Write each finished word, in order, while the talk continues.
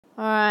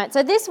All right,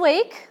 so this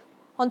week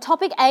on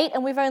topic 8,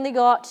 and we've only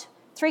got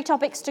 3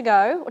 topics to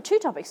go, or 2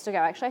 topics to go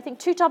actually, I think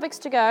 2 topics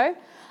to go,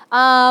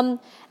 and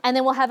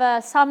then we'll have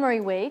a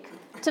summary week.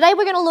 Today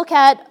we're going to look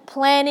at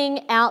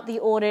planning out the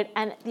audit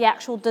and the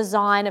actual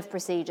design of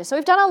procedures. So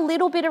we've done a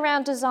little bit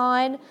around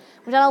design,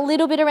 we've done a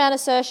little bit around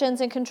assertions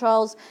and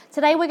controls.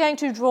 Today we're going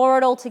to draw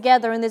it all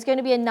together, and there's going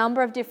to be a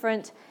number of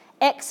different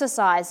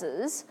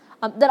exercises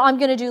that I'm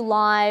going to do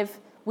live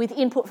with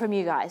input from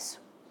you guys.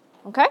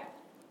 Okay?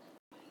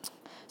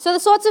 So the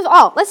sorts of,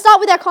 let's start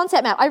with our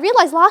concept map. I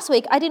realised last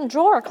week I didn't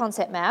draw a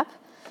concept map,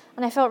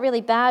 and I felt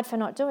really bad for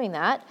not doing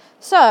that.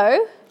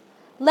 So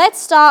let's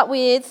start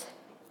with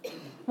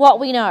what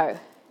we know.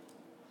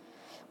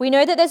 We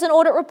know that there's an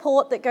audit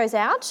report that goes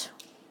out.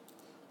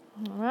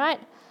 All right.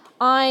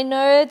 I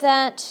know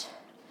that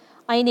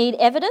I need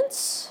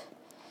evidence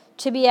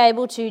to be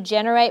able to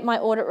generate my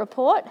audit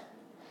report,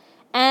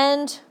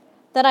 and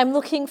that I'm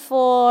looking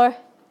for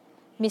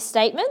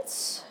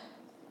misstatements.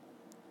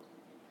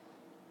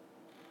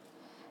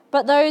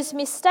 But those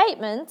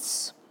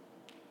misstatements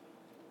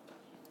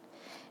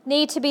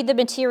need to be the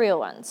material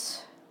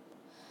ones.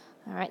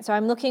 All right, so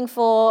I'm looking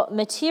for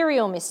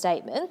material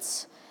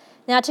misstatements.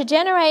 Now, to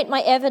generate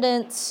my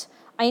evidence,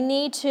 I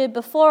need to,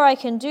 before I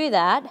can do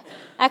that,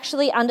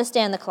 actually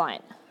understand the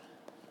client.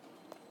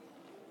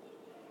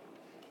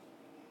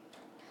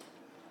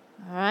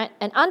 All right,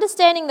 and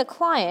understanding the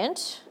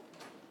client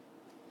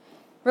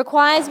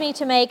requires me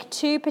to make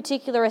 2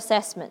 particular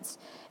assessments.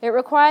 It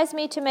requires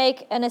me to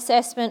make an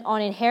assessment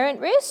on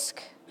inherent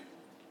risk,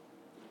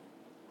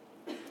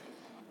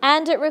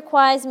 and it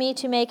requires me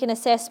to make an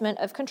assessment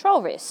of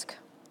control risk.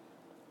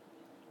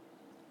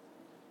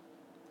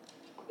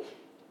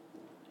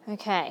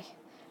 Okay,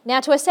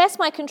 now to assess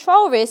my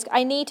control risk,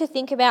 I need to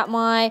think about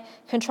my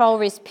control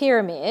risk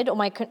pyramid, or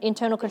my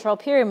internal control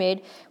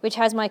pyramid, which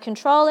has my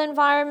control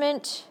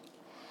environment,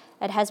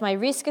 it has my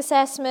risk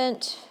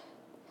assessment,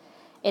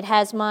 it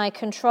has my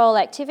control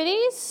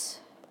activities,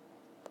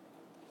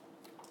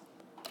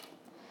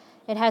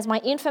 it has my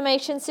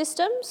information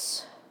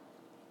systems,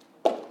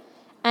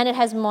 and it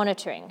has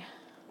monitoring.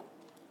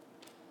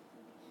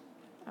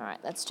 All right,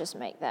 let's just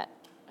make that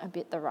a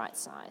bit the right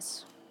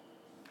size.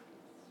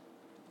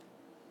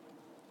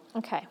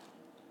 Okay.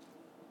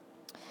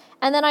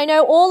 And then I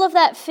know all of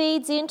that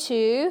feeds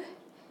into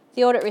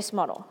the audit risk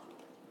model.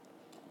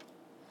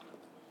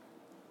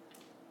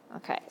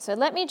 Okay, so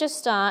let me just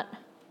start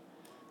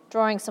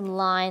drawing some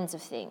lines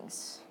of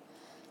things.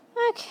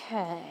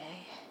 Okay.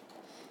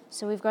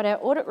 So we've got our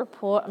audit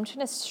report. I'm just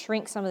going to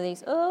shrink some of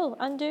these. Oh,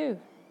 undo.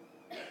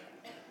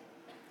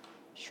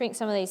 Shrink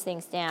some of these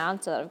things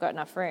down so that I've got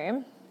enough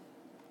room.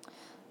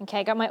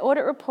 Okay, got my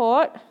audit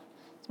report.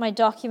 It's my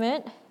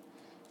document.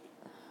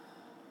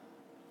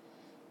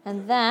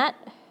 And that,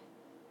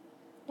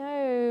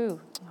 no,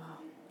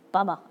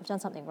 bummer, I've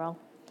done something wrong.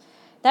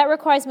 That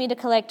requires me to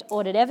collect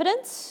audit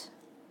evidence.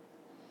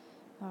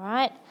 All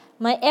right,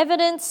 my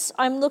evidence,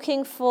 I'm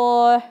looking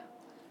for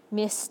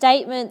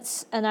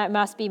misstatements, and that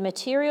must be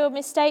material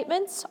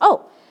misstatements.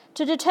 Oh,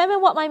 to determine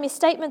what my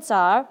misstatements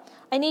are,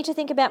 I need to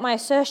think about my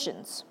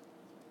assertions.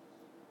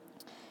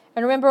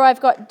 And remember, I've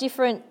got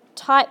different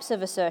types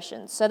of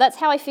assertions. So that's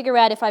how I figure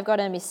out if I've got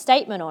a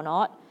misstatement or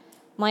not.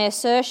 My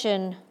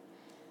assertion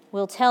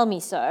will tell me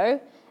so.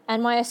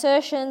 And my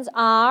assertions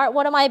are,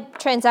 what are my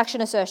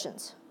transaction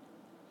assertions?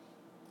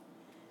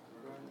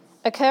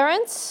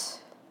 Occurrence.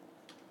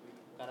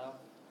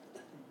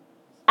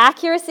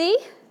 Accuracy.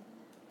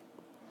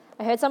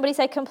 I heard somebody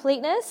say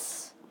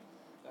completeness.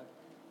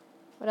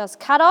 What else?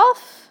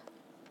 Cutoff.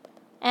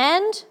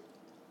 And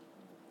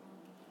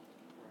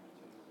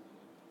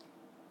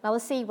another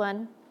C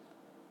one.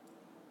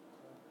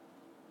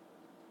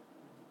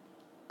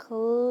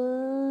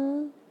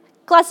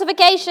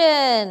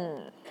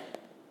 Classification.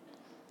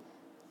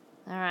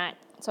 All right.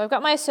 So I've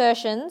got my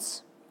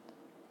assertions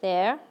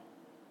there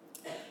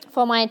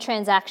for my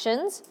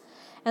transactions.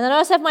 And then I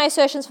also have my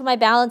assertions for my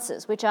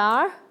balances, which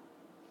are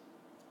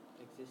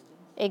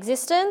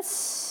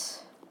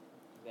existence,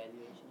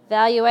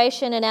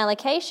 valuation and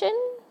allocation,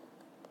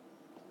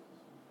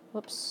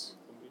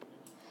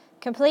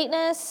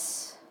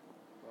 completeness,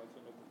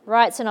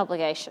 rights and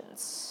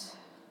obligations.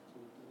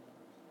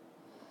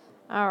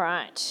 All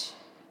right.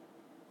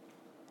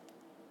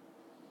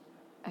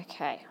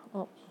 Okay,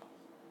 well,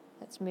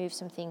 let's move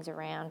some things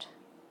around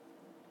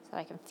so that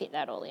I can fit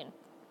that all in.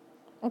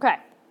 Okay.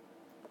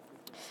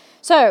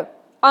 So,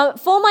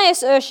 for my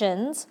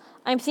assertions,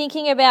 I'm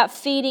thinking about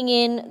feeding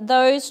in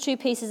those 2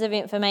 pieces of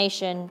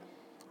information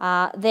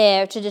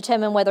there to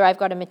determine whether I've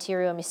got a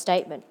material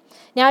misstatement.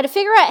 Now, to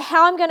figure out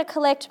how I'm going to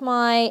collect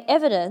my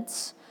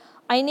evidence,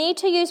 I need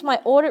to use my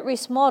audit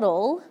risk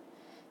model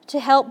to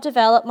help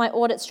develop my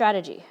audit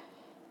strategy.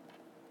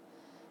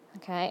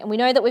 Okay, and we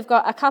know that we've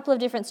got a couple of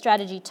different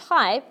strategy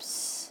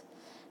types,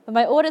 but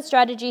my audit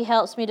strategy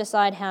helps me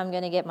decide how I'm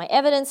going to get my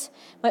evidence.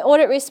 My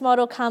audit risk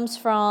model comes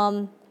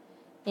from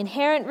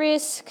inherent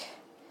risk,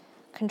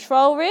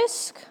 control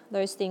risk,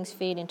 those things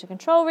feed into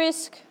control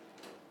risk,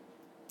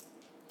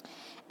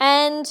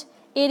 and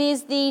It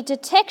is the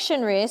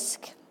detection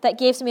risk that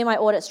gives me my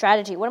audit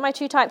strategy. What are my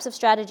two types of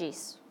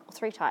strategies? Or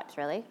three types,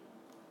 really.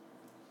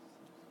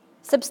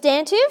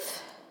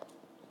 Substantive,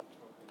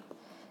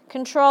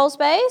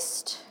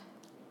 controls-based,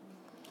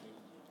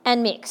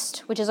 and mixed,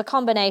 which is a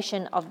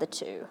combination of the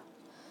two.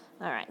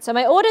 All right, so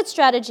my audit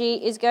strategy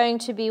is going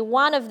to be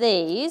one of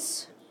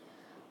these,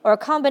 or a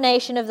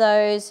combination of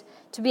those,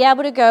 to be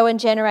able to go and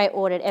generate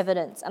audit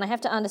evidence. And I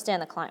have to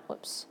understand the client.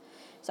 Whoops.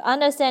 So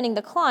understanding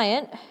the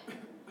client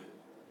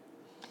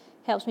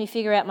helps me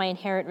figure out my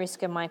inherent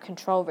risk and my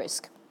control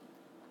risk.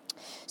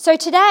 So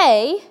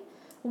today,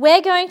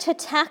 we're going to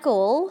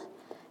tackle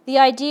the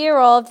idea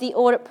of the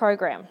audit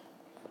program,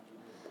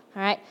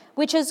 all right,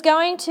 which is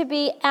going to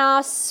be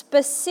our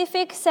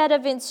specific set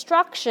of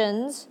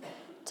instructions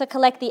to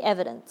collect the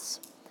evidence.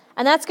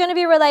 And that's going to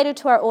be related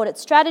to our audit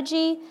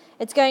strategy.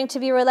 It's going to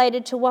be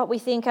related to what we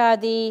think are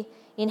the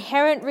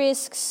inherent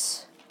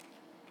risks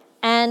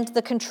and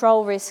the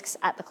control risks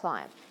at the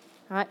client.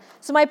 All right?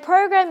 So my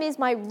program is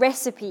my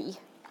recipe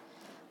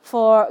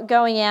for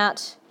going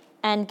out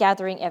and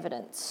gathering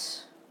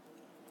evidence.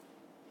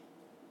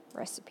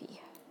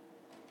 Recipe.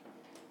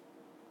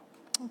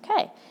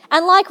 Okay.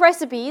 And like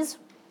recipes,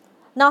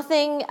 no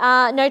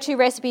two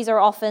recipes are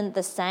often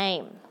the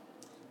same.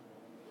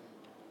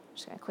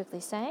 Just going to quickly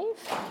save.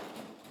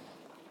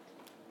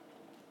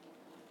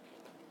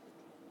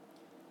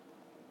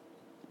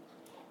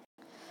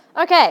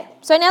 Okay,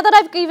 so now that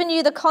I've given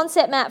you the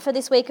concept map for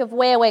this week of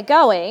where we're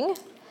going,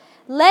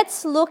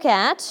 let's look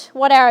at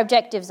what our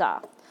objectives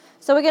are.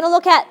 So we're going to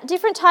look at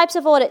different types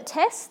of audit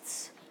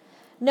tests,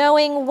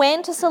 knowing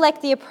when to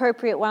select the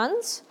appropriate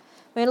ones.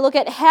 We're going to look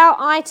at how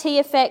IT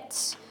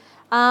affects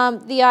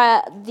the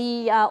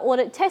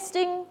audit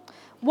testing,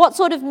 what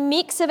sort of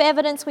mix of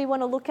evidence we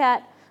want to look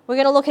at. We're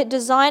going to look at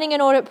designing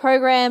an audit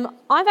program.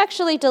 I've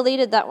actually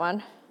deleted that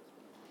one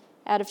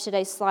out of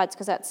today's slides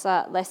because that's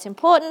less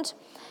important.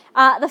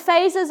 The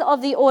phases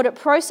of the audit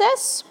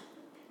process,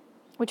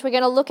 which we're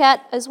going to look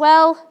at as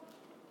well.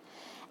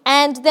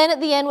 And then at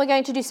the end, we're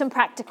going to do some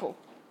practical.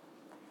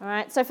 All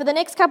right, so for the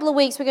next couple of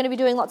weeks, we're going to be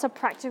doing lots of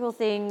practical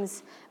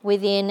things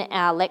within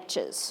our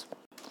lectures.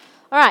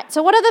 All right,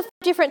 so what are the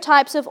different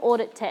types of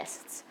audit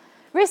tests?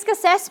 Risk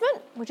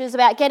assessment, which is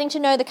about getting to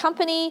know the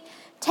company,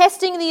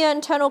 testing the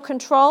internal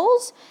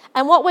controls,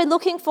 and what we're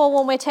looking for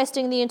when we're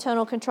testing the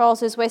internal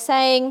controls is we're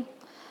saying,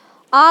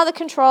 are the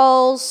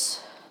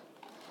controls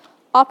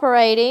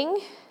operating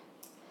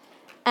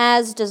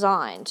as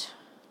designed?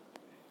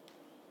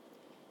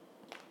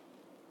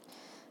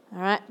 All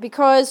right,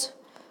 because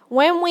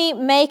when we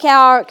make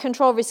our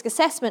control risk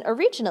assessment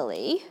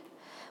originally,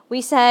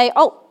 we say,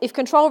 oh, if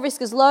control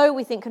risk is low,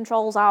 we think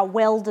controls are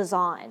well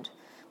designed.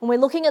 When we're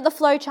looking at the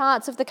flow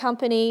charts of the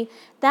company,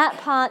 that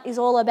part is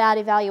all about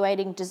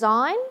evaluating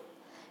design.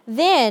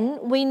 Then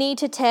we need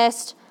to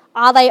test,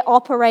 are they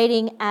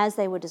operating as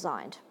they were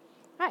designed?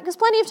 Right? Because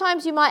plenty of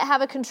times you might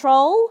have a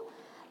control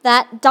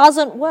that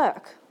doesn't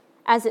work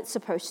as it's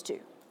supposed to.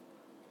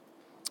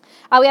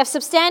 We have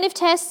substantive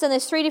tests, and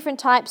there's three different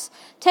types: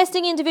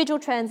 testing individual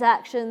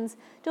transactions,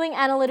 doing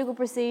analytical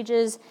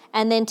procedures,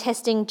 and then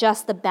testing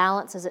just the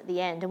balances at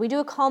the end. And we do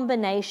a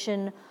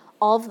combination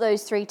of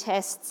those three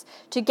tests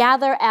to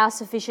gather our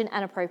sufficient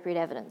and appropriate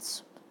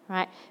evidence.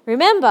 Right?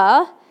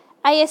 Remember,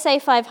 ASA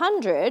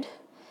 500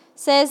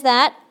 says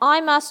that I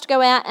must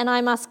go out and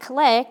I must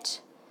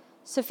collect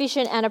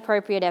sufficient and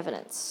appropriate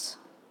evidence.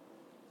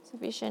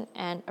 Sufficient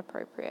and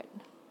appropriate.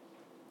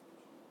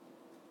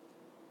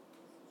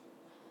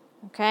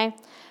 Okay,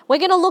 we're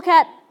going to look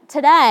at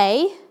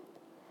today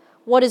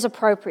what is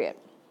appropriate.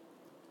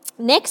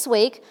 Next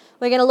week,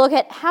 we're going to look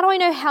at how do I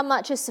know how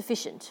much is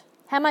sufficient?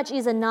 How much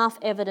is enough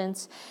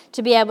evidence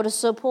to be able to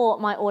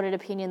support my audit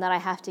opinion that I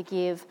have to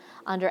give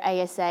under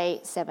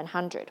ASA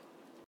 700?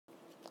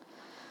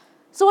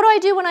 So what do I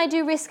do when I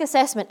do risk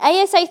assessment?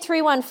 ASA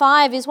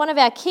 315 is one of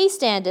our key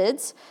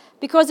standards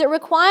because it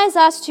requires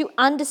us to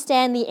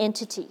understand the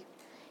entity,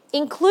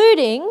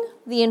 including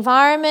the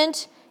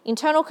environment,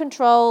 internal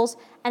controls,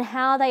 and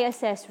how they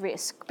assess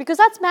risk, because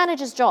that's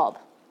manager's job.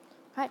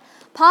 Right?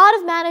 Part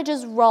of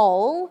manager's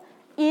role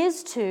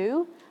is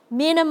to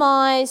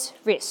minimise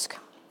risk.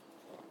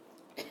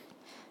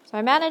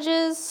 So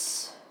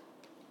managers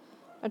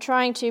are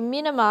trying to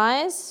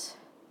minimise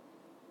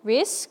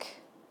risk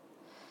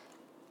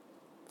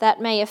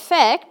that may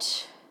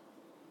affect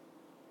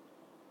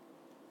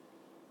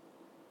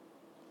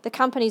the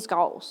company's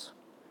goals.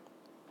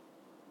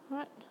 All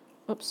right.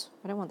 Oops,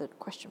 I don't want the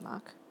question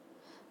mark.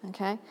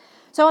 Okay.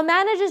 So a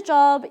manager's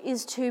job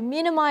is to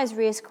minimise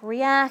risk,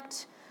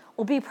 react,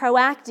 or be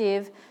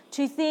proactive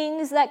to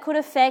things that could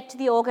affect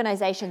the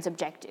organisation's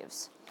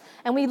objectives.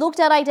 And we looked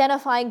at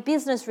identifying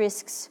business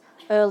risks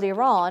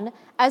earlier on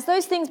as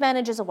those things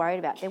managers are worried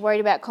about. They're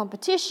worried about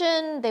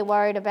competition, they're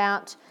worried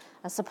about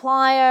a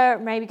supplier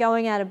maybe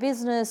going out of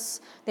business,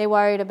 they're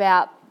worried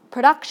about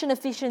production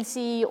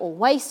efficiency or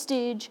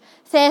wastage,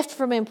 theft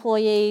from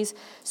employees.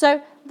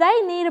 So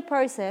they need a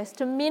process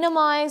to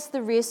minimise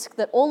the risk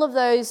that all of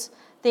those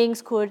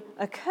things could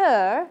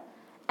occur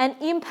and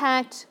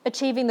impact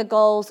achieving the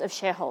goals of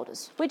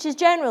shareholders, which is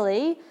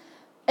generally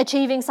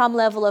achieving some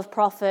level of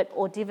profit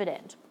or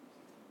dividend.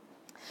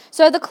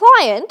 So the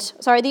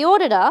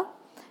auditor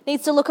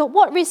needs to look at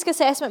what risk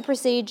assessment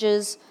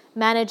procedures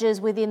managers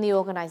within the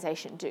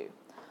organisation do.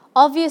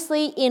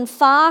 Obviously, in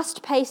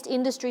fast-paced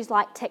industries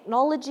like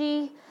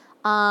technology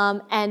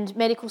and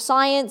medical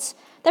science,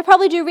 they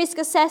probably do risk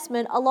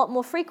assessment a lot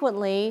more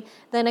frequently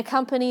than a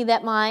company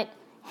that might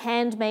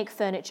hand-make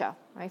furniture.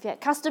 Right? If you're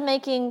custom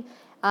making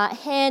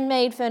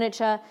handmade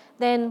furniture,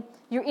 then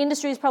your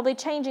industry is probably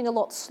changing a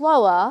lot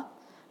slower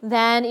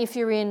than if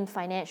you're in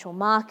financial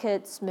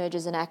markets,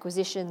 mergers and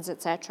acquisitions,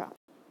 etc.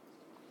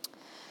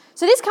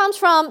 So this comes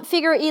from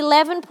figure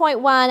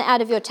 11.1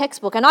 out of your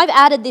textbook, and I've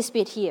added this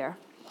bit here.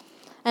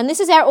 And this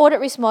is our audit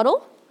risk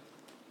model.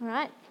 All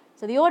right.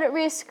 So the audit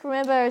risk,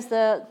 remember, is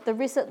the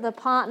risk that the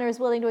partner is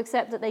willing to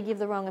accept that they give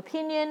the wrong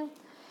opinion.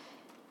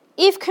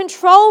 If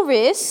control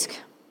risk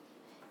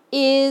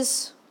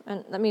is,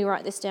 and let me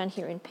write this down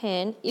here in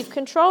pen, if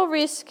control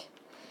risk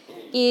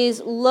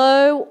is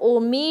low or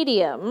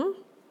medium,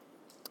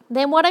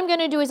 then what I'm going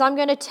to do is I'm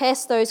going to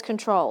test those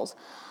controls.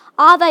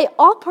 Are they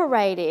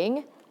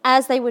operating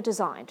as they were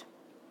designed?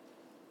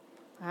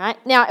 All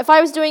right. Now, if I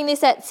was doing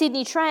this at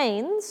Sydney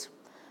Trains,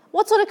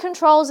 what sort of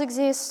controls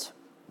exist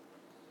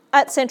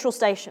at Central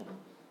Station?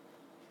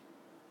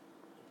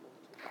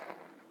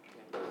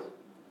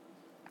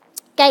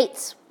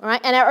 Gates, all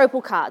right, and our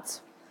Opal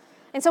cards.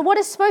 And so what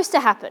is supposed to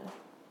happen?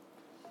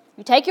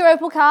 You take your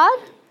Opal card,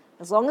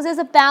 as long as there's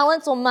a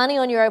balance or money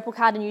on your Opal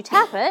card and you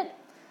tap it,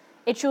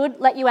 it should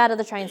let you out of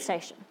the train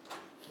station.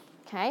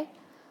 Okay?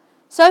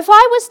 So if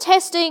I was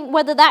testing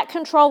whether that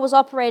control was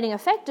operating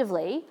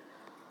effectively,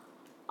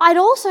 I'd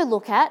also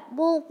look at,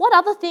 well, what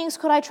other things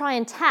could I try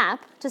and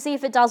tap to see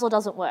if it does or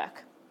doesn't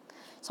work?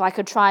 So I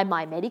could try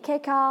my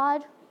Medicare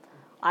card.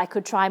 I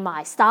could try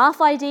my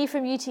staff ID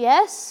from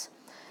UTS.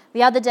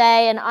 The other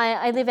day, and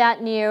I live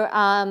out near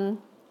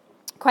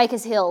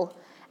Quakers Hill,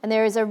 and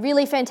there is a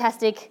really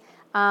fantastic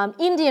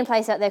Indian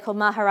place out there called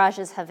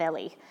Maharaja's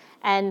Haveli.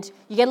 And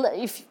you get,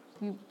 if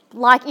you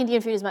like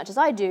Indian food as much as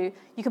I do,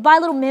 you could buy a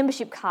little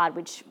membership card,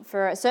 which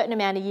for a certain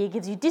amount a year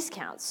gives you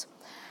discounts.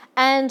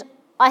 And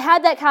I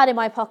had that card in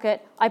my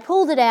pocket, I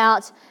pulled it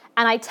out,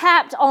 and I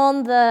tapped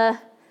on the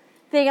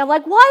thing. I'm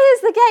like, why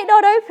is the gate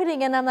not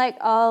opening? And I'm like,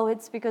 oh,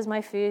 it's because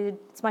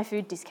it's my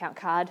food discount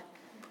card.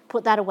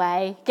 Put that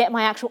away, get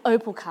my actual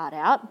Opal card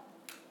out.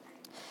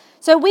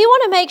 So we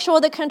want to make sure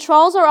that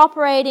controls are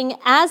operating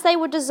as they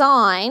were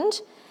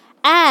designed,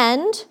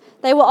 and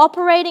they were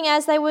operating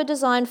as they were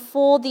designed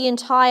for the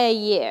entire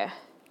year.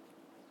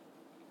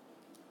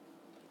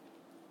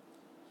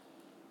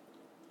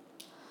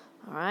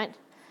 All right.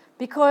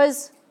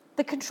 Because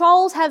the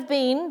controls have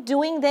been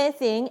doing their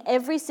thing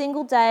every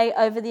single day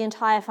over the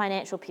entire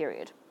financial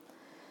period.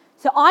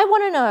 So I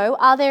want to know,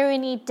 are there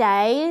any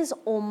days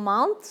or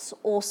months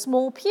or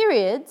small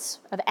periods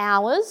of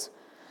hours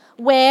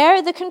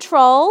where the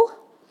control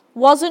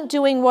wasn't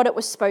doing what it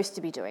was supposed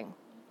to be doing?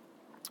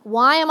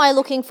 Why am I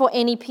looking for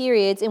any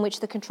periods in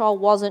which the control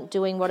wasn't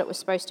doing what it was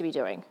supposed to be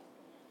doing?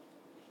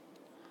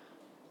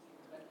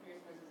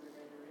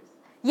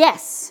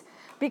 Yes.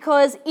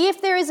 Because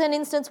if there is an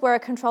instance where a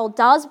control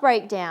does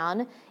break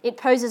down, it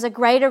poses a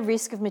greater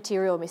risk of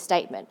material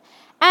misstatement.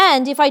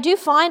 And if I do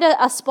find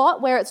a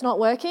spot where it's not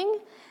working,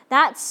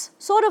 that's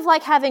sort of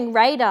like having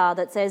radar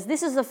that says,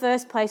 this is the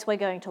first place we're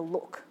going to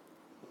look.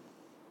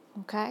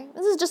 Okay?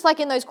 This is just like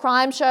in those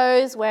crime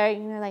shows where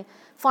they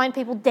find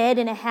people dead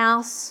in a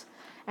house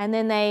and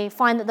then they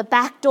find that the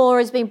back door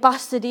has been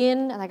busted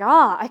in and they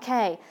go,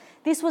 okay,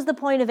 this was the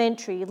point of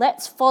entry.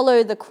 Let's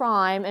follow the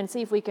crime and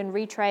see if we can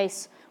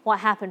retrace what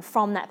happened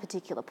from that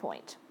particular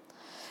point.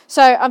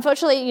 So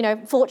unfortunately,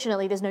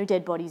 fortunately, there's no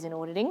dead bodies in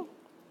auditing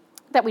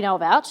that we know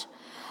about.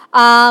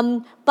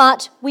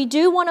 But we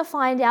do want to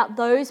find out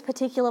those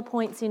particular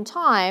points in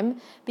time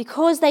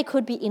because they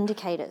could be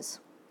indicators.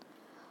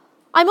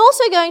 I'm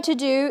also going to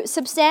do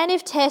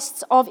substantive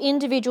tests of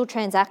individual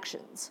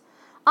transactions.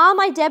 Are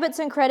my debits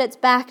and credits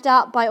backed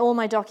up by all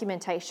my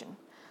documentation?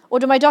 Or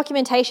do my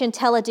documentation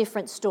tell a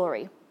different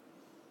story?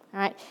 All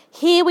right.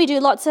 Here we do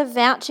lots of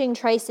vouching,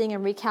 tracing,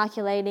 and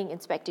recalculating,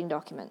 inspecting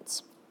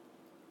documents.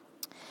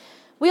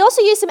 We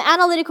also use some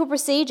analytical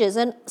procedures,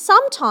 and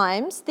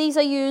sometimes these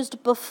are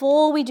used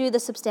before we do the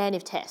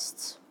substantive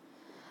tests.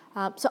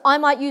 So I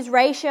might use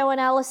ratio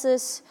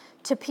analysis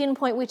to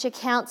pinpoint which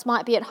accounts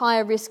might be at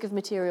higher risk of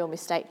material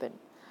misstatement.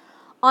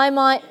 I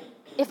might,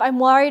 if I'm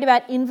worried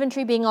about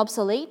inventory being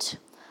obsolete,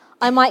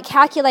 I might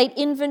calculate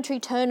inventory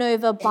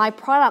turnover by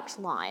product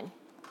line.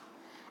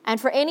 And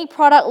for any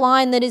product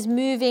line that is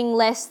moving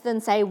less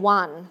than, say,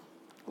 one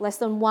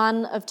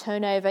of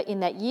turnover in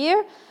that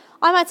year,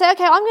 I might say,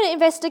 okay, I'm going to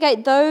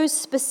investigate those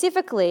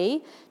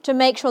specifically to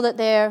make sure that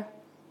they're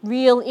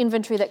real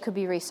inventory that could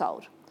be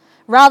resold,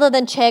 rather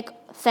than check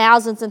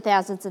thousands and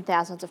thousands and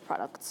thousands of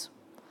products.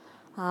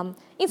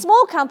 In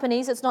small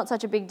companies, it's not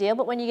such a big deal,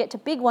 but when you get to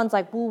big ones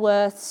like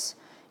Woolworths,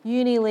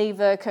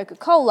 Unilever,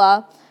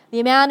 Coca-Cola, the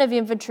amount of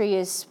inventory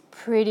is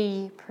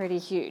pretty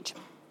huge.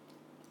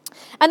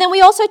 And then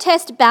we also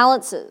test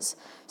balances.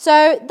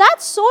 So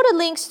that sort of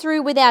links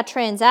through with our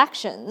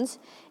transactions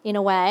in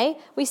a way.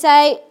 We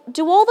say,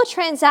 do all the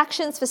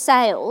transactions for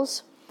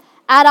sales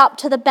add up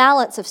to the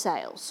balance of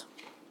sales?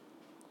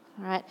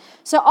 All right.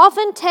 So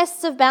often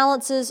tests of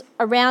balances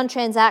around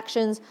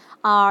transactions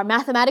are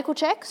mathematical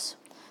checks.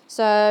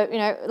 So,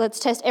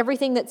 let's test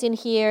everything that's in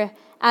here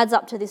adds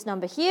up to this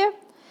number here.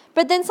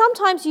 But then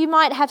sometimes you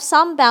might have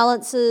some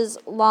balances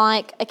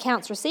like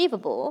accounts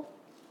receivable,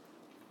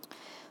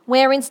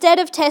 where instead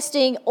of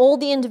testing all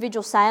the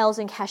individual sales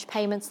and cash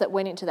payments that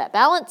went into that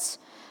balance,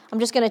 I'm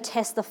just going to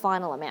test the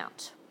final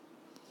amount.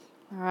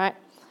 All right.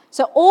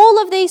 So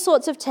all of these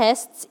sorts of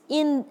tests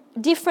in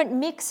different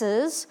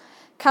mixes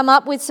come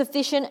up with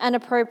sufficient and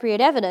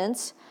appropriate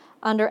evidence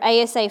under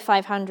ASA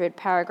 500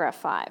 paragraph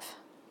 5.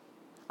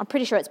 I'm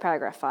pretty sure it's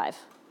paragraph 5.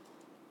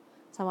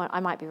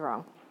 I might be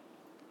wrong.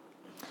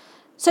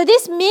 So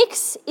this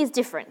mix is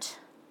different.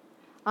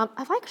 Have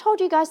I told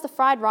you guys the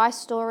fried rice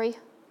story?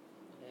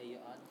 Yeah, you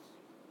are.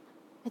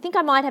 I think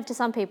I might have to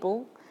some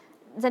people.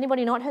 Has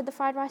anybody not heard the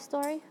fried rice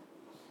story?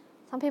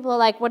 Some people are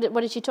like,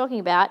 what is she talking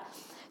about?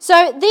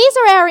 So these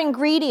are our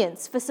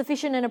ingredients for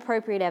sufficient and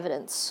appropriate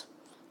evidence.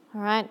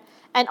 All right?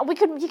 And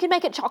you could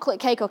make it chocolate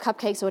cake or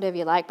cupcakes or whatever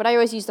you like, but I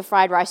always use the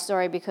fried rice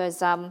story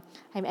because I'm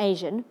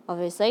Asian,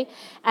 obviously.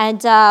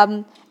 And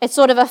it's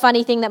sort of a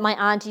funny thing that my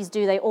aunties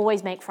do. They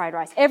always make fried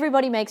rice.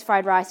 Everybody makes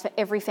fried rice for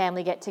every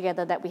family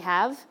get-together that we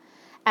have.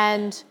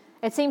 And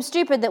it seems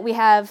stupid that we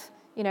have,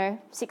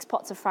 6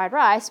 pots of fried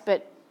rice,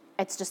 but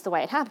it's just the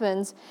way it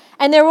happens.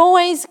 And they're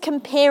always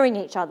comparing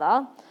each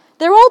other.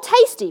 They're all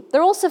tasty.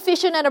 They're all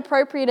sufficient and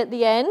appropriate at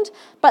the end,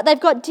 but they've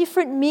got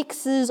different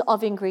mixes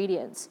of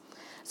ingredients.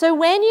 So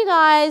when you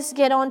guys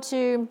get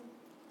onto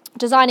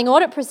designing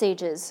audit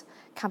procedures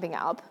coming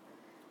up,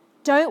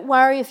 don't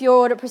worry if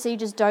your audit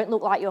procedures don't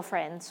look like your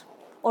friends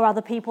or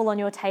other people on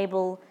your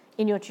table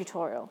in your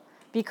tutorial,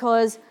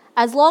 because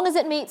as long as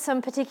it meets some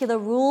particular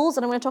rules,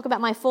 and I'm going to talk about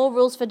my 4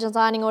 rules for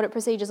designing audit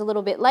procedures a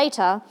little bit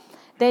later,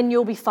 then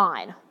you'll be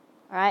fine,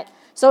 all right?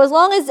 So as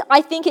long as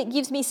I think it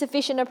gives me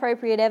sufficient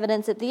appropriate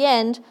evidence at the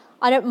end,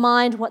 I don't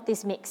mind what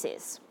this mix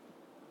is.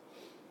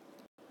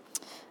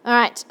 All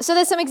right, so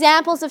there's some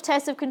examples of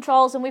tests of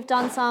controls, and we've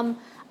done some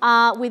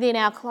within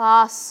our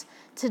class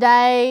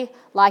today,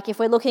 like if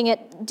we're looking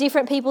at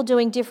different people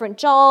doing different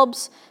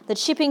jobs, that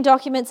shipping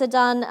documents are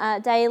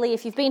done daily.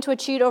 If you've been to a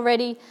tute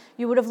already,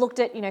 you would have looked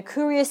at,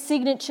 courier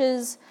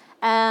signatures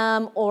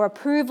or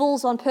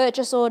approvals on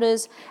purchase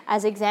orders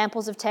as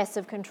examples of tests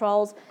of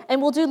controls,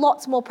 and we'll do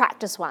lots more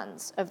practice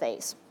ones of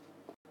these.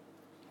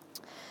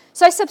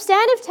 So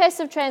substantive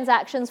tests of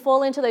transactions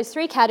fall into those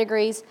 3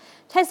 categories: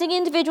 testing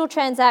individual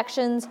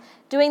transactions,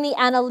 doing the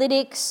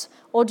analytics,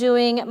 or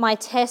doing my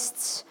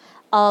tests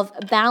of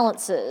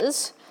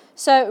balances.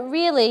 So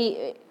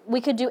really,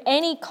 we could do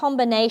any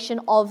combination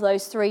of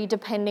those 3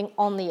 depending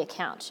on the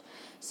account.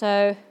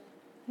 So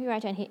let me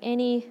write down here,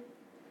 any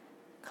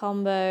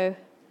combo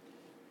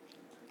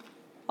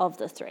of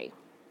the 3.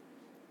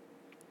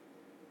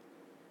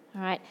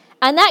 All right,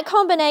 and that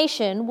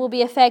combination will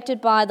be affected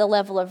by the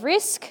level of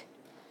risk,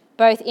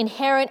 both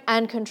inherent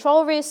and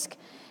control risk.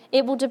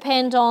 It will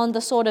depend on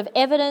the sort of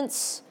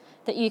evidence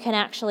that you can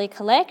actually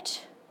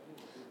collect.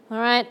 All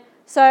right,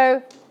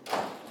 so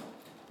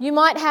you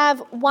might have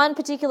one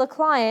particular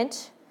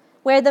client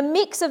where the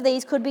mix of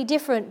these could be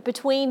different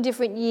between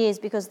different years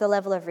because the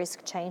level of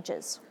risk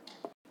changes.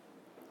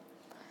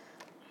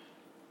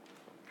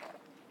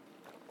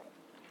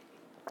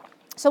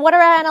 So what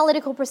are our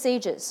analytical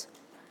procedures?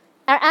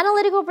 Our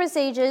analytical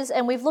procedures,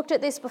 and we've looked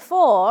at this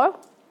before,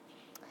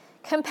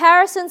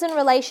 comparisons and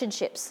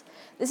relationships.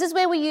 This is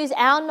where we use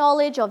our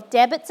knowledge of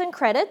debits and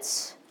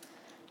credits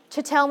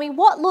to tell me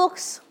what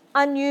looks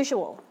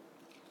unusual.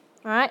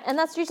 All right, and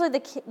that's usually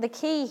the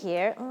key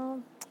here.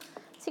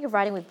 Sick of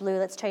writing with blue,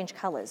 let's change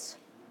colours.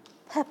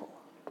 Purple.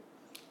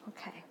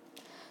 Okay.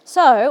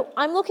 So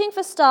I'm looking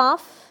for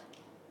stuff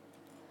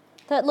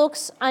that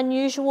looks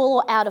unusual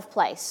or out of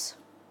place.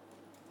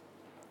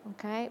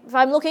 Okay. If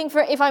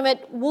I'm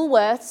at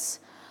Woolworths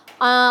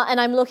and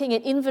I'm looking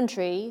at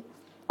inventory,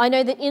 I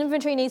know that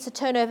inventory needs to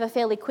turn over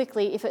fairly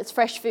quickly if it's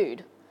fresh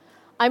food.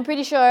 I'm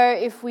pretty sure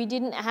if we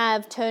didn't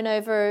have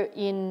turnover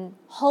in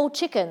whole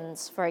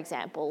chickens, for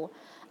example,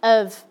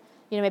 of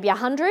maybe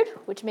 100,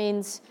 which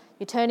means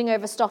you're turning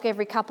over stock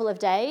every couple of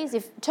days.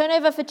 If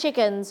turnover for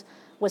chickens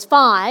was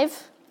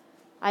 5,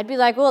 I'd be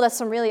like, oh, that's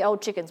some really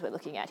old chickens we're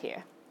looking at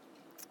here.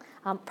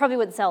 Probably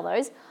wouldn't sell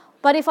those.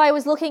 But if I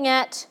was looking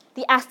at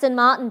the Aston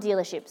Martin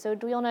dealership, so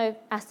do we all know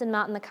Aston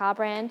Martin, the car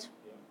brand?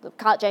 The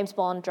car James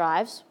Bond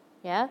drives,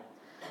 yeah?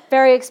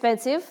 Very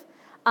expensive.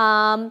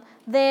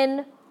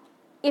 Then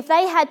if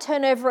they had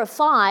turnover of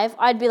 5,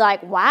 I'd be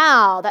like,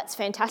 wow, that's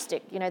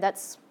fantastic.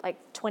 That's like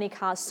 20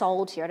 cars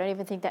sold here. I don't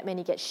even think that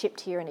many get shipped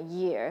here in a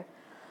year.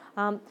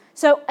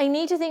 So I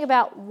need to think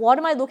about, what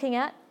am I looking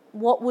at?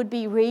 What would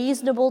be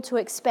reasonable to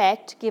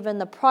expect given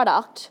the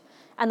product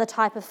and the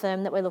type of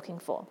firm that we're looking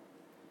for?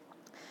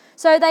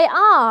 So they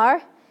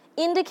are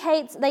They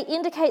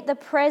indicate the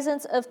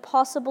presence of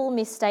possible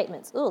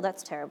misstatements. Oh,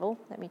 that's terrible.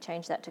 Let me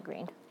change that to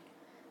green.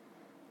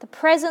 The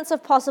presence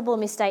of possible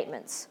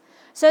misstatements.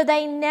 So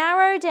they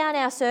narrow down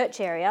our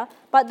search area,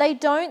 but they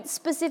don't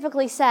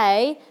specifically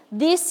say,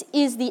 this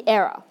is the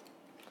error.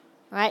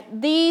 Right?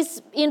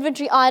 These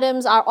inventory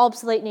items are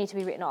obsolete, need to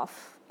be written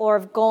off, or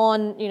have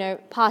gone,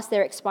 past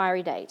their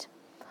expiry date.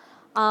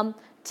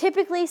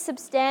 Typically,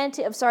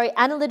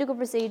 analytical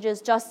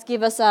procedures just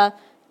give us an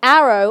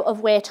arrow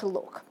of where to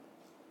look.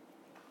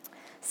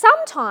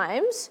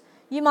 Sometimes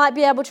you might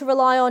be able to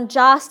rely on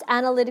just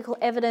analytical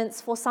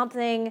evidence for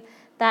something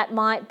that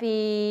might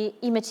be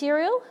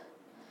immaterial.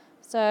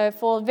 So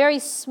for very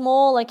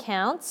small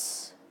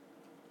accounts,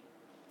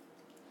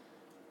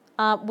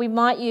 we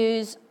might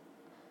use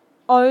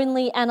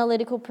only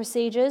analytical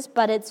procedures,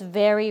 but it's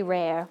very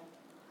rare.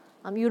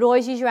 You would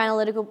always use your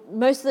analytical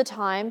most of the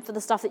time for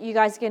the stuff that you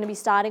guys are going to be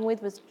starting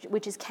with,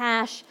 which is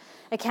cash,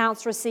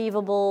 accounts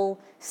receivable,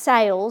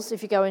 sales,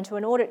 if you go into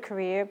an audit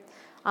career.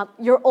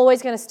 You're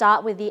always going to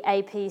start with the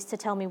APs to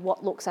tell me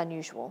what looks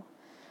unusual.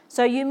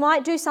 So you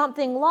might do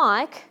something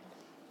like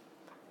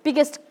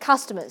biggest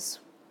customers.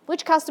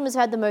 Which customers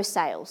had the most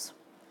sales?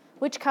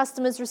 Which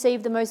customers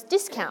received the most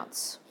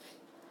discounts?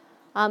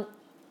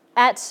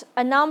 At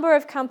a number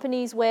of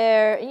companies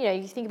where,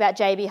 you think about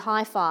JB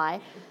Hi-Fi,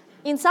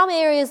 in some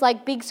areas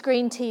like big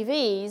screen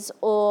TVs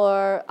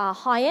or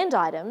high-end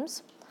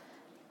items,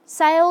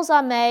 sales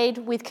are made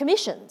with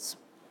commissions.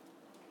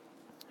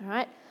 All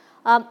right?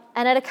 And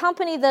at a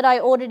company that I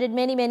audited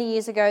many, many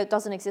years ago, it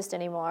doesn't exist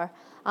anymore,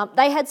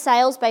 they had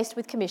sales based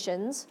with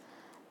commissions,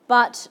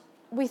 but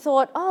we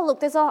thought, oh, look,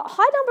 there's a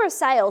high number of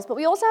sales, but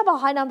we also have a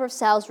high number of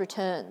sales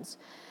returns.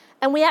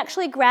 And we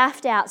actually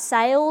graphed out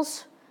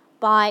sales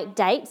by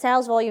date,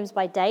 sales volumes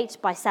by date,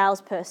 by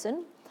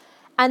salesperson,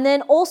 and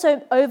then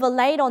also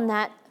overlaid on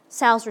that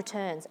sales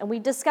returns. And we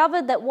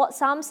discovered that what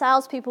some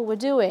salespeople were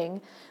doing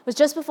was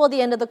just before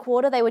the end of the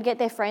quarter, they would get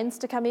their friends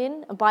to come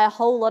in and buy a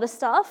whole lot of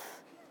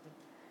stuff.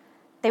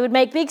 They would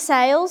make big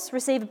sales,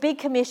 receive a big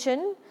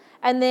commission,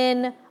 and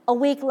then a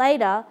week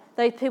later,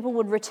 those people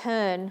would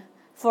return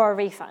for a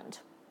refund.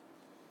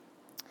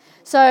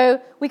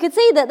 So we could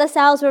see that the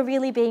sales were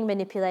really being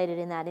manipulated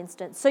in that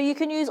instance. So you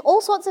can use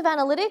all sorts of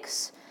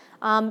analytics.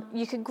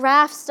 You can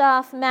graph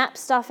stuff, map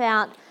stuff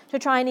out to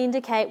try and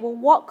indicate, well,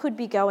 what could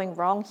be going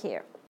wrong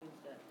here?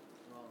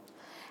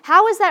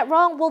 How is that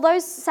wrong? Well,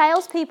 those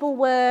salespeople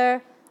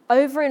were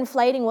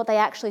overinflating what they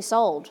actually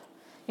sold.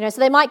 So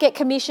they might get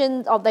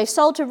commissioned, or they've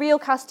sold to real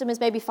customers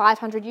maybe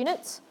 500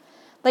 units.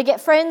 They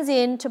get friends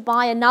in to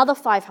buy another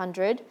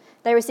 500.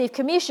 They receive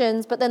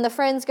commissions, but then the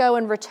friends go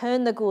and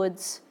return the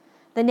goods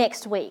the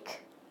next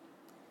week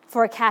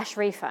for a cash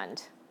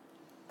refund.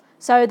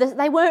 So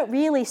they weren't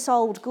really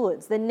sold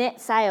goods. The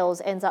net sales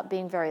ends up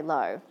being very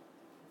low.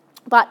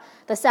 But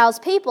the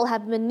salespeople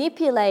have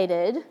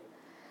manipulated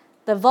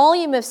the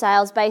volume of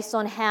sales based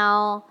on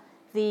how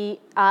the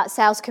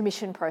sales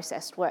commission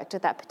process worked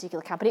at that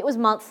particular company. It was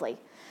monthly.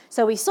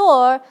 So we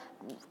saw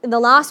in the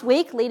last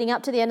week leading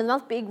up to the end of the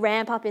month, big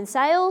ramp up in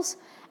sales.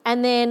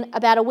 And then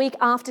about a week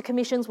after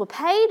commissions were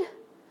paid,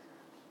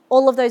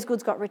 all of those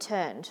goods got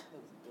returned.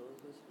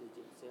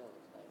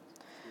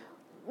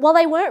 Well,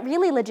 they weren't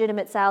really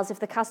legitimate sales if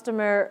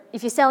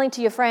you're selling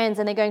to your friends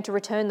and they're going to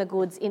return the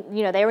goods,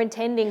 they're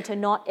intending to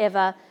not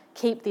ever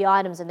keep the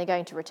items and they're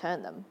going to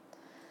return them.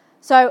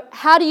 So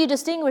how do you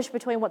distinguish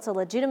between what's a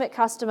legitimate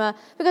customer?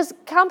 Because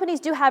companies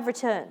do have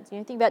returns.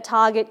 Think about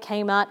Target,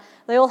 Kmart,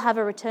 they all have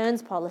a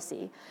returns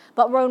policy.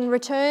 But when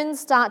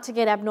returns start to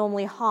get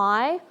abnormally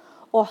high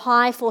or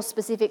high for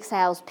specific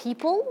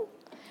salespeople,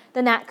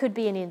 then that could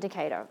be an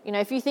indicator.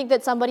 If you think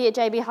that somebody at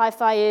JB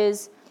Hi-Fi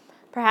is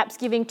perhaps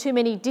giving too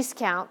many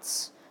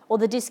discounts or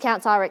the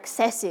discounts are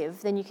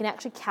excessive, then you can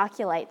actually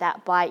calculate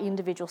that by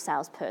individual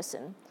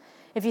salesperson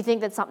if you think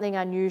that something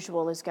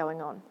unusual is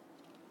going on.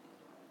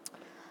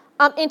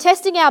 In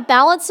testing our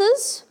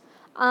balances,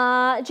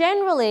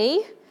 generally,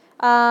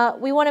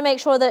 we want to make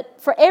sure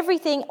that for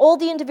everything, all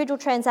the individual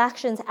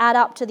transactions add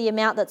up to the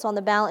amount that's on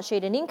the balance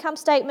sheet and income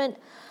statement,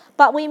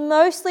 but we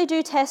mostly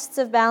do tests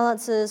of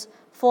balances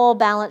for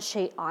balance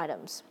sheet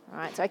items. All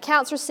right, so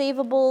accounts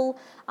receivable,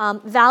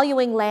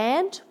 valuing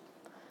land.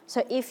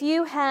 So if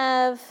you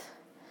have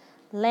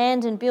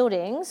land and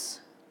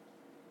buildings,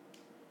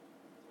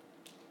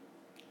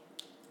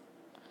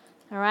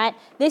 all right,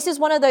 this is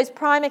one of those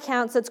prime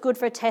accounts that's good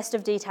for a test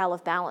of detail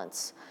of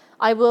balance.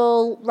 I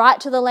will write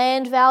to the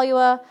land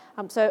valuer.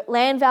 So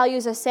land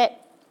values are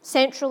set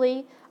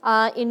centrally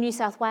in New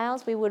South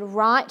Wales. We would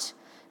write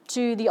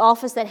to the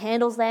office that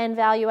handles land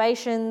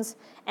valuations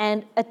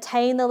and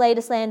attain the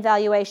latest land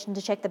valuation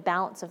to check the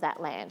balance of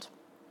that land,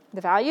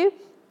 the value.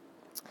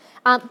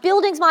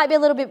 Buildings might be a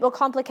little bit more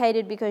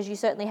complicated because you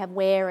certainly have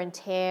wear and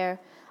tear,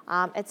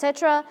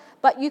 etc.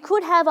 But you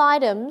could have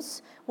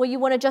items where you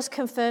want to just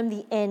confirm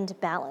the end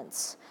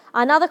balance.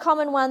 Another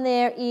common one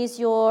there is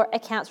your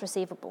accounts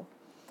receivable.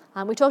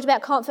 We talked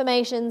about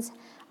confirmations,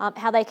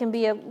 how they can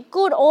be a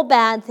good or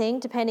bad thing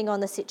depending on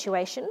the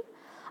situation.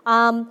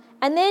 And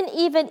then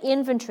even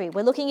inventory.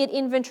 We're looking at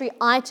inventory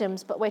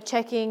items, but we're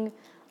checking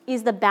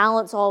is the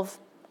balance of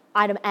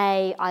item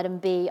A, item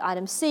B,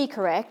 item C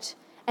correct?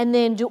 And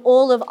then do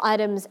all of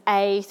items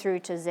A through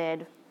to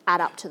Z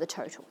add up to the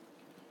total?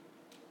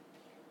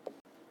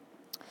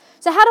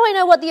 So how do I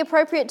know what the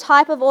appropriate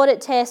type of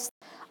audit tests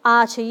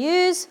are to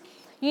use?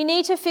 You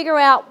need to figure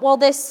out, well,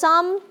 there's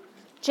some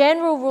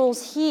general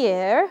rules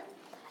here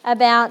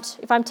about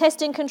if I'm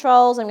testing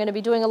controls, I'm going to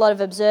be doing a lot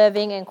of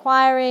observing,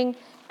 inquiring.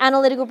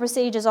 Analytical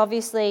procedures,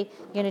 obviously,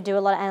 you're going to do a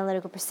lot of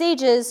analytical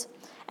procedures.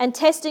 And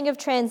testing of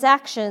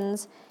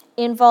transactions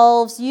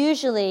involves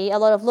usually a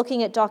lot of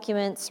looking at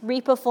documents,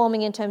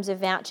 reperforming in terms of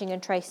vouching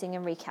and tracing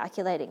and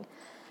recalculating.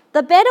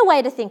 The better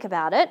way to think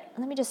about it,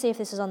 let me just see if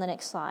this is on the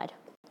next slide.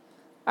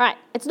 All right,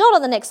 it's not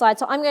on the next slide,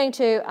 so I'm going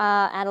to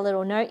add a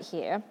little note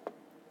here.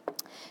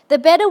 The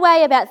better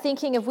way about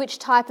thinking of which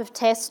type of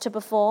test to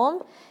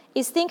perform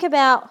is think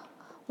about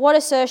what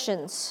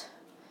assertions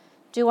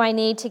do I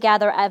need to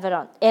gather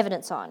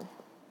evidence on.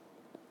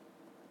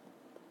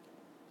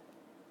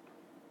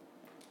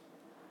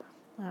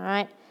 All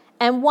right,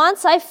 and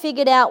once I've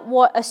figured out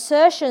what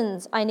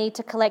assertions I need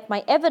to collect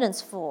my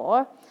evidence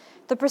for,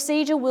 the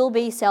procedure will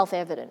be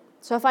self-evident.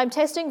 So if I'm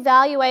testing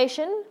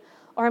valuation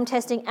or I'm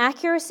testing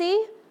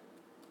accuracy,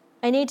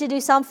 I need to do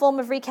some form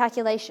of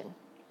recalculation,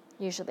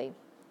 usually.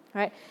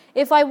 Right?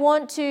 If I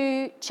want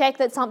to check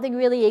that something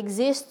really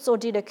exists or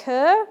did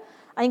occur,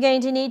 I'm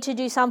going to need to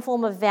do some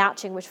form of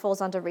vouching, which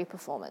falls under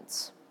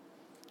reperformance.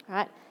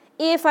 Right?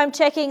 If I'm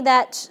checking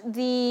that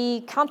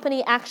the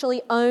company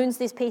actually owns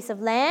this piece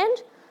of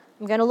land,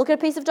 I'm going to look at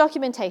a piece of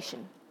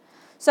documentation.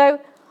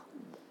 So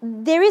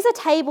there is a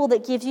table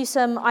that gives you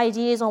some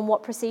ideas on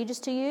what procedures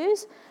to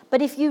use,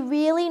 but if you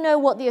really know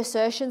what the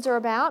assertions are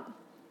about,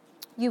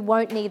 you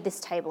won't need this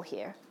table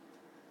here.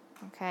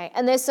 Okay,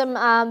 and there's some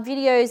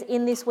videos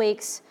in this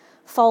week's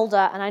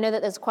folder, and I know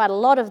that there's quite a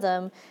lot of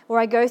them, where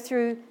I go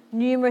through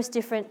numerous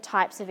different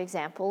types of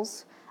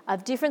examples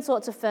of different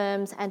sorts of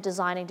firms and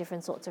designing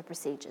different sorts of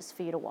procedures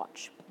for you to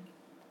watch.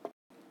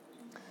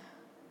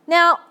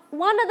 Now,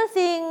 one of the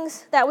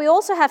things that we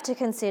also have to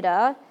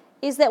consider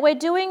is that we're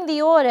doing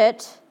the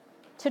audit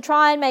to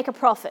try and make a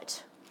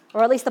profit,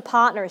 or at least the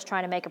partner is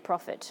trying to make a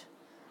profit.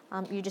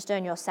 You just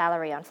earn your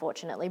salary,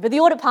 unfortunately, but the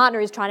audit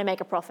partner is trying to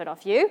make a profit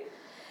off you.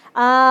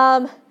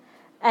 And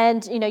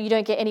you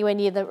don't get anywhere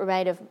near the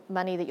rate of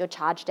money that you're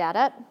charged out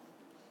at.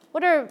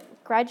 What are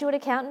graduate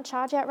accountant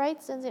charge out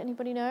rates? Does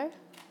anybody know?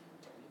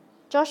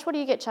 Josh, what do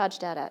you get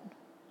charged out at? I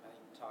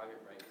think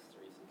target rate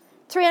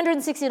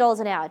is $360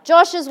 an hour.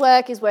 Josh's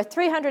work is worth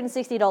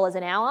 $360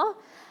 an hour,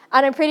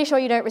 and I'm pretty sure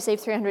you don't receive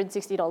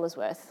 $360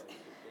 worth.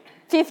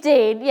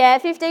 15, yeah,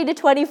 15 to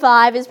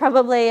 25 is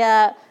probably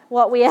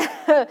what we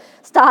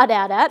start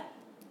out at.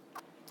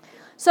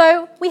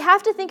 So we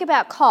have to think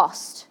about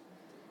cost.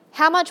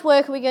 How much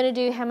work are we going to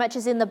do? How much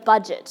is in the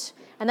budget?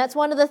 And that's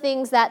one of the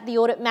things that the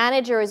audit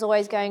manager is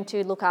always going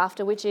to look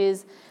after, which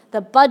is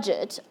the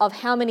budget of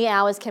how many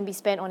hours can be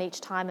spent on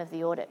each time of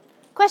the audit.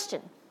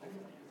 Question?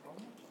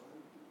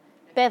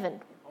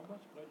 Bevan?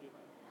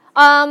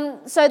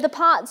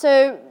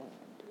 So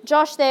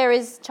Josh there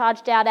is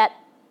charged out at,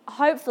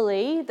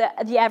 hopefully,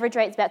 the average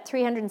rate is about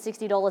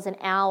 $360 an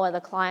hour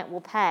the client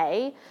will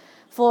pay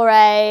for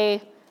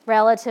a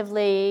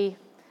relatively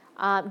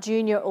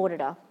junior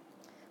auditor.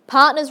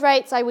 Partners'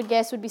 rates, I would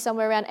guess, would be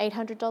somewhere around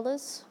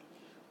 $800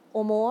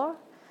 or more.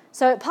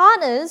 So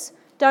partners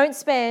don't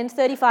spend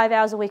 35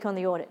 hours a week on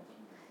the audit.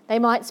 They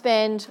might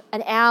spend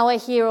an hour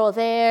here or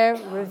there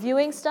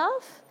reviewing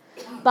stuff,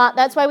 but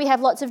that's why we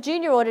have lots of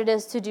junior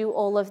auditors to do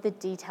all of the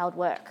detailed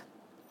work.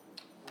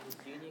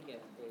 junior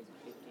get paid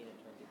 15 or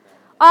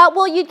 20,000?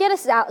 Well, you'd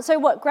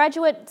get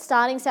graduate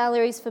starting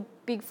salaries for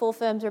Big Four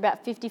firms are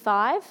about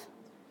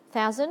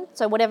 55,000.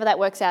 So whatever that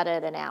works out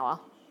at an hour.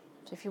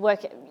 So if you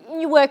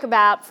work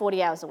about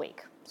 40 hours a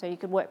week. So you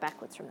could work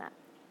backwards from that.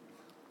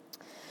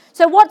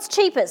 So what's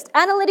cheapest?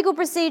 Analytical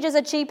procedures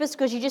are cheapest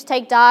because you just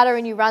take data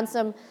and you run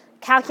some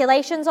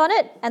calculations on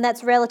it, and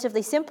that's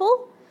relatively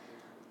simple.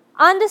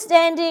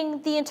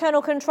 Understanding the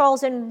internal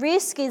controls and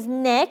risk is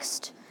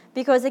next,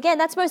 because again,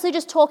 that's mostly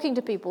just talking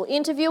to people.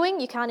 Interviewing,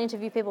 you can't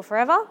interview people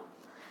forever.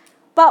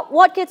 But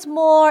what gets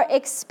more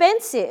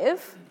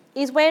expensive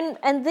is when,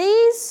 and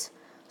these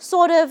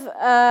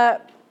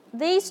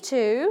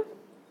two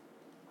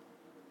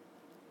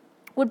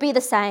would be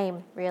the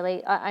same,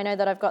 really. I know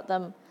that I've got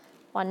them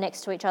one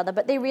next to each other,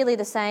 but they're really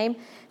the same.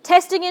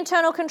 Testing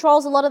internal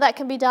controls, a lot of that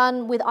can be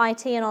done with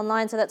IT and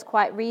online, so that's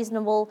quite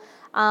reasonable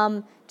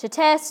to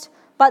test.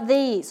 But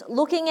these,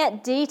 looking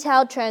at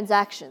detailed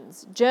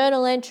transactions,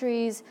 journal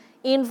entries,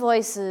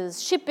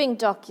 invoices, shipping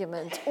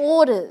documents,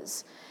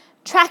 orders,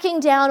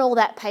 tracking down all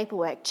that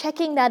paperwork,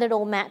 checking that it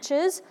all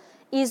matches,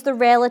 is the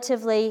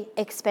relatively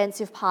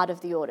expensive part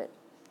of the audit.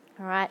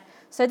 All right,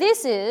 so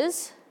this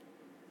is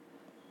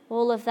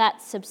all of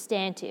that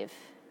substantive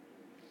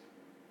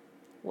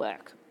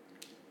work.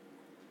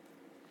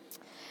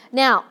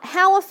 Now,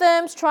 how are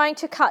firms trying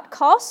to cut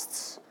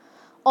costs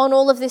on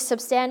all of this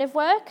substantive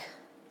work?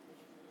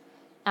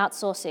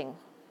 Outsourcing.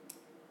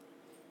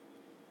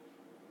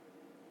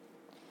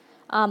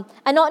 And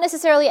not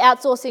necessarily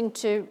outsourcing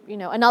to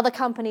another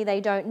company they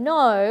don't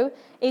know.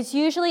 It's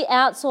usually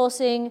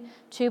outsourcing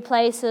to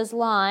places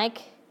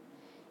like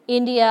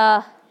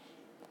India,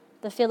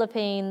 the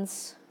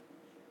Philippines,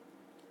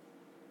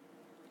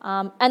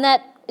 and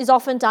that is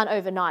often done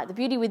overnight. The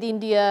beauty with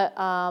India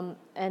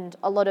and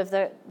a lot of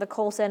the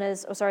call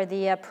centres,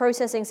 the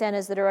processing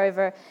centres that are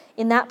over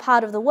in that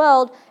part of the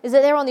world is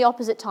that they're on the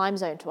opposite time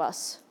zone to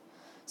us.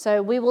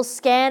 So we will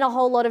scan a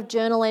whole lot of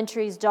journal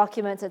entries,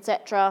 documents,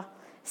 etc.,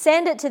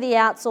 send it to the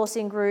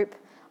outsourcing group,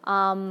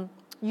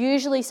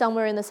 usually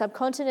somewhere in the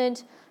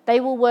subcontinent. They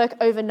will work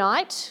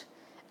overnight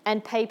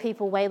and pay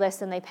people way less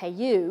than they pay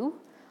you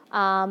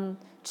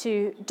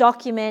to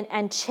document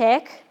and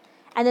check,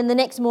 and then the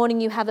next morning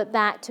you have it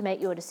back to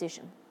make your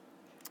decision.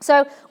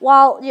 So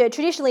while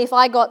traditionally if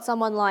I got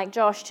someone like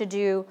Josh to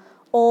do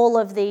all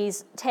of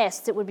these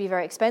tests, it would be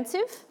very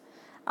expensive.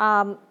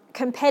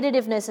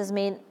 Competitiveness has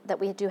meant that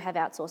we do have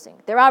outsourcing.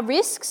 There are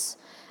risks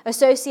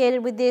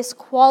associated with this.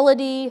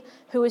 Quality,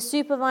 who was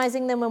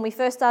supervising them when we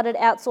first started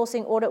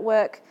outsourcing audit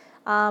work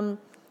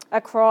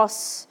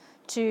across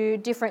to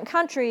different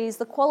countries,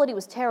 the quality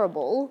was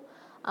terrible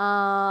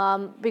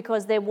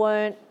because there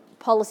weren't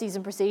policies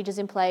and procedures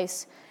in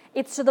place.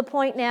 It's to the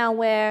point now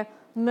where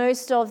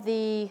most of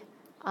the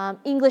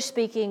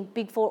English-speaking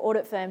Big Four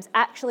audit firms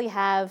actually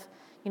have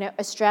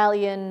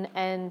Australian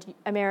and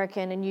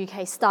American and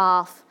UK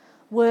staff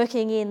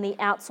working in the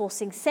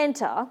outsourcing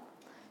centre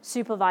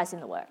supervising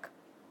the work.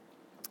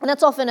 And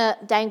that's often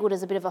dangled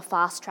as a bit of a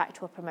fast track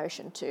to a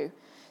promotion too.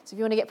 So if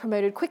you want to get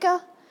promoted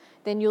quicker,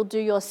 then you'll do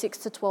your 6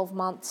 to 12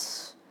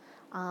 months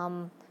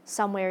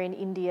somewhere in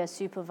India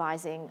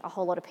supervising a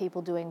whole lot of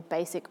people doing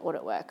basic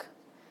audit work,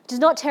 which is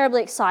not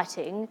terribly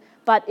exciting,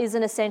 but is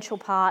an essential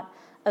part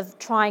of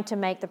trying to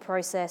make the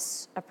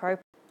process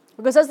appropriate.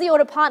 Because as the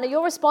audit partner,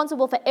 you're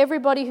responsible for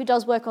everybody who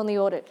does work on the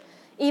audit,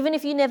 even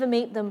if you never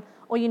meet them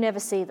or you never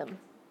see them.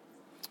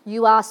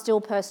 You are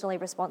still personally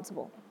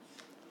responsible.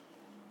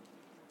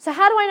 So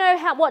how do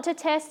I know what to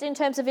test in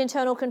terms of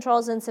internal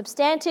controls and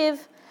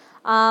substantive?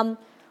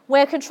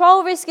 Where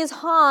control risk is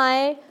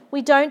high,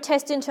 we don't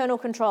test internal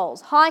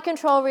controls. High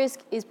control risk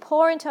is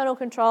poor internal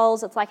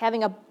controls. It's like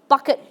having a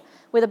bucket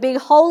with a big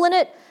hole in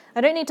it.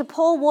 I don't need to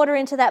pour water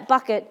into that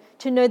bucket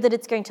to know that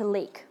it's going to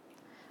leak.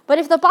 But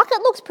if the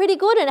bucket looks pretty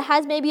good and it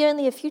has maybe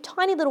only a few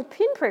tiny little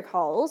pinprick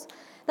holes,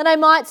 then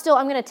I'm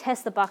going to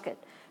test the bucket.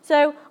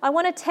 So I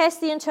want to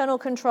test the internal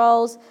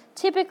controls,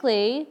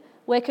 typically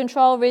where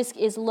control risk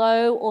is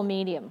low or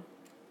medium.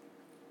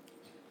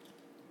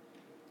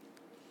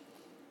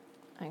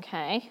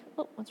 Okay.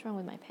 Oh, what's wrong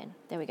with my pen?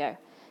 There we go.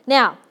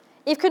 Now,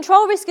 if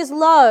control risk is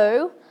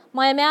low,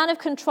 my amount of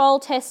control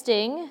tests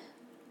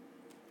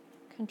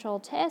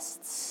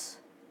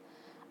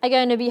are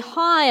going to be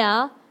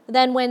higher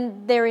than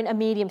when they're in a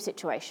medium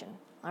situation.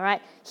 All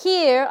right.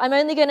 Here, I'm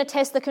only going to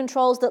test the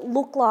controls that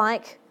look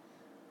like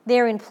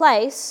they're in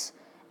place,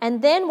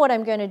 and then what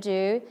I'm going to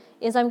do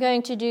is I'm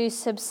going to do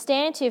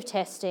substantive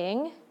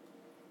testing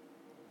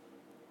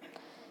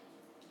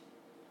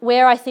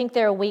where I think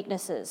there are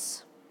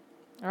weaknesses,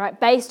 all right,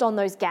 based on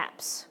those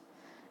gaps.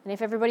 And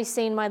if everybody's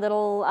seen my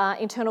little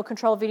internal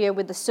control video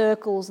with the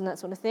circles and that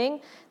sort of thing,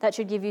 that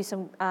should give you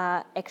some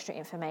extra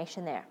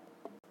information there.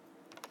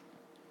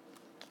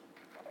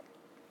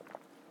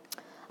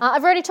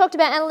 I've already talked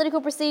about analytical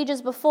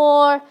procedures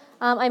before.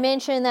 I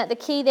mentioned that the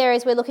key there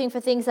is we're looking for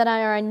things that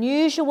are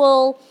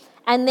unusual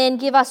and then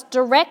give us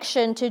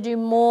direction to do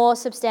more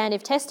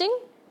substantive testing.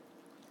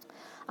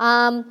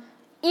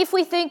 If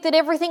we think that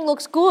everything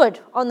looks good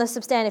on the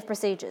substantive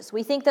procedures,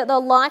 we think that the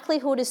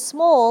likelihood is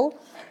small,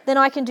 then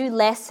I can do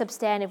less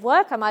substantive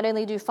work. I might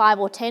only do 5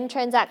 or 10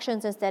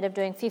 transactions instead of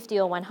doing 50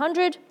 or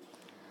 100.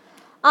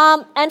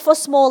 And for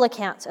small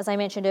accounts, as I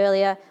mentioned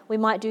earlier, we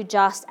might do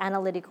just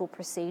analytical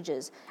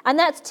procedures. And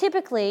that's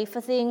typically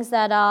for things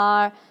that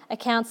are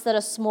accounts that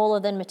are smaller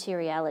than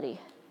materiality.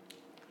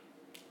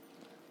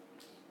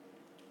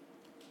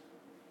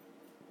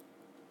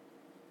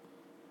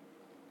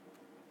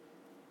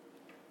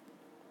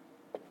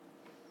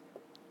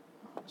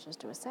 Let's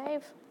just do a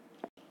save.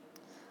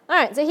 All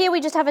right, so here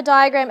we just have a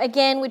diagram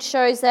again which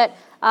shows that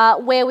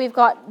where we've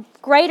got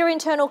greater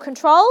internal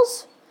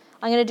controls,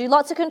 I'm going to do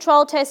lots of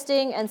control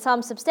testing and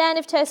some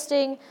substantive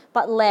testing,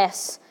 but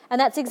less. And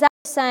that's exactly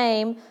the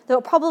same, though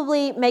it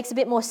probably makes a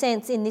bit more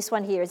sense in this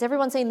one here. Has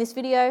everyone seen this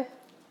video?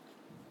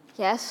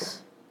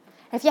 Yes?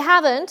 If you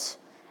haven't,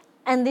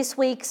 and this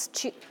week's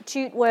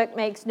tute work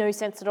makes no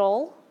sense at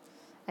all,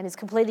 and is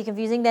completely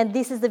confusing, then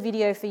this is the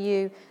video for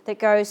you that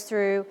goes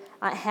through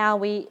how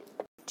we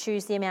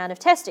choose the amount of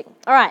testing.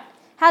 All right,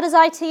 how does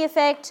IT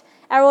affect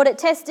our audit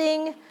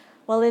testing?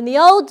 Well, in the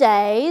old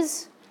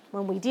days,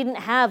 when we didn't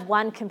have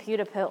one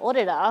computer per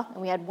auditor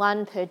and we had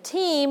one per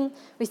team,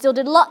 we still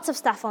did lots of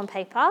stuff on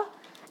paper.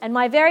 And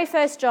my very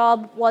first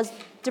job was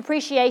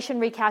depreciation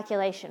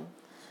recalculation.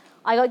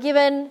 I got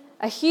given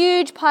a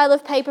huge pile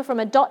of paper from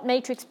a dot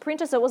matrix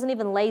printer, so it wasn't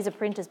even laser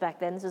printers back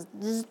then. This was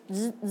zzz,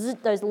 zzz, zzz,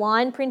 those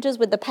line printers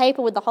with the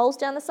paper with the holes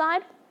down the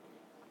side.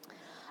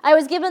 I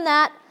was given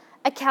that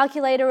a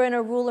calculator and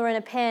a ruler and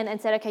a pen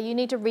and said, okay, you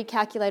need to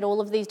recalculate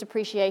all of these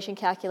depreciation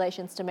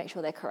calculations to make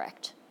sure they're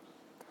correct.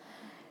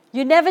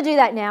 You'd never do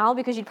that now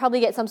because you'd probably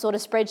get some sort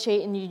of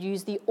spreadsheet and you'd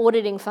use the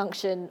auditing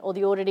function or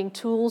the auditing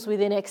tools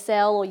within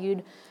Excel, or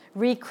you'd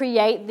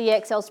recreate the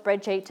Excel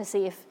spreadsheet to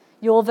see if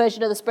your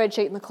version of the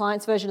spreadsheet and the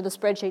client's version of the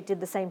spreadsheet did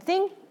the same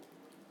thing.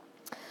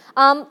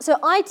 So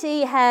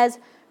IT has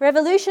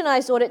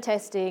revolutionised audit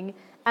testing,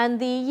 and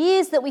the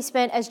years that we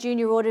spent as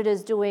junior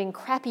auditors doing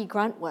crappy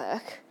grunt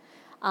work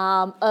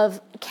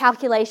of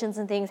calculations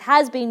and things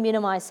has been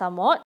minimised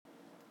somewhat.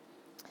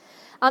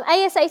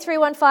 ASA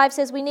 315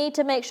 says we need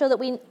to make sure that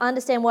we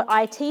understand what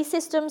IT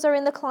systems are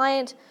in the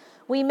client.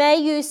 We may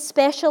use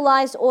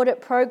specialised audit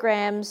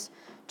programs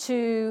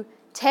to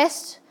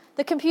test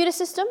the computer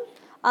system,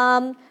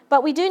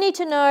 but we do need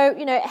to know,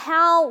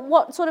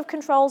 what sort of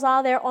controls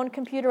are there on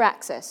computer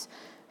access?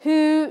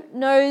 Who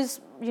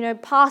knows,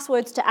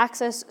 passwords to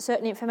access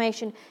certain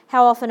information?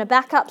 How often are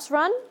backups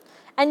run?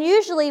 And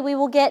usually we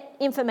will get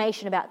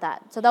information about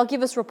that. So they'll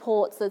give us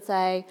reports that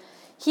say,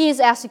 here's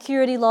our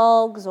security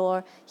logs,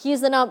 or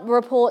here's the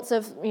reports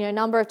of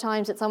number of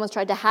times that someone's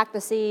tried to hack the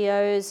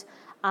CEO's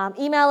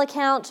email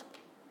account.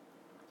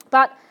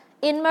 But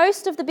in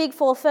most of the big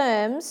four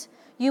firms,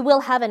 you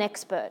will have an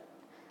expert.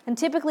 And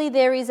typically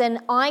there is an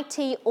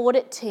IT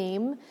audit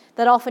team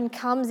that often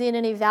comes in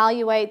and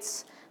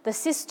evaluates the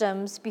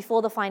systems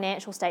before the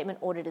financial statement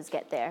auditors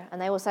get there.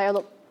 And they will say, oh,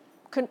 look,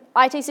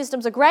 IT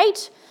systems are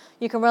great.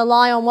 You can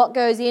rely on what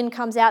goes in,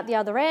 comes out the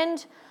other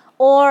end.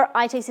 Or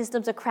IT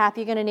systems are crap,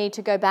 you're going to need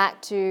to go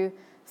back to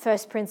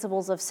first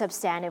principles of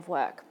substantive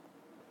work.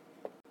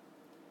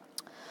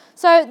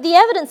 So the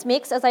evidence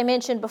mix, as I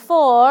mentioned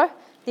before,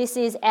 this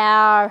is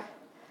our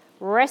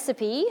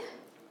recipe.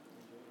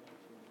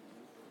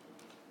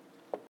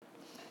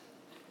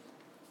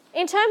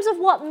 In terms of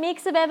what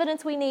mix of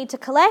evidence we need to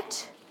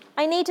collect,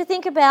 I need to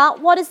think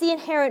about what is the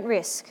inherent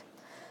risk.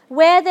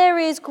 Where there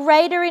is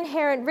greater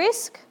inherent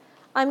risk,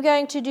 I'm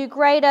going to do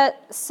greater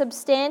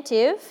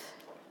substantive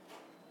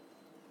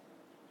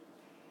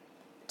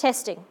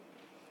testing.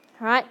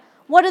 All right.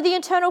 What are the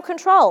internal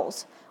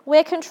controls?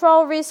 Where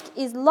control risk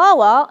is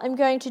lower, I'm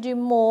going to do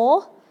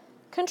more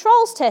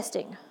controls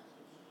testing.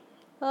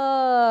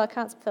 I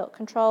can't spell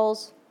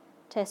controls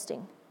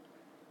testing.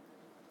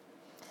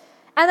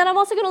 And then I'm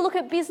also going to look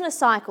at business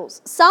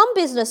cycles. Some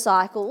business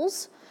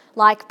cycles,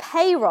 like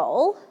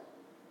payroll,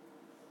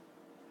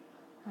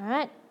 all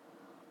right,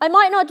 I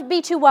might not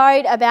be too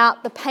worried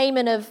about the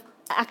payment of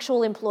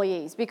actual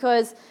employees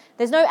because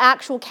there's no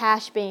actual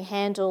cash being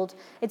handled.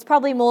 It's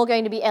probably more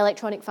going to be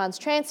electronic funds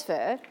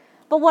transfer.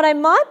 But what I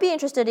might be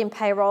interested in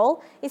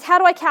payroll is how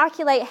do I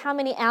calculate how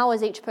many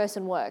hours each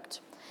person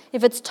worked?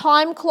 If it's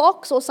time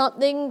clocks or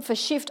something for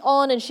shift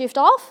on and shift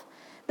off,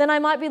 then I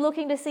might be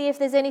looking to see if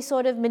there's any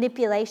sort of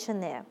manipulation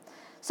there.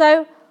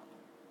 So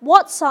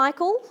what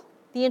cycle,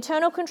 the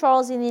internal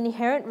controls and the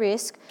inherent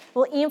risk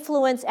will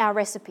influence our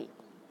recipe.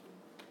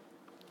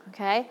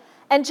 Okay?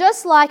 And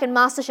just like, and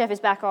MasterChef is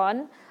back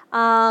on,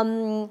 I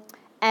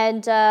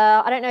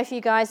don't know if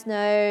you guys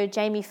know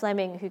Jamie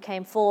Fleming, who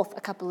came fourth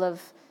a couple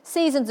of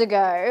seasons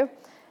ago.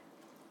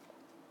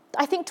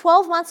 I think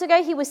 12 months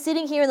ago, he was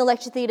sitting here in the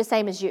lecture theatre,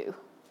 same as you.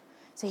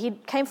 So he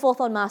came fourth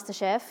on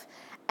MasterChef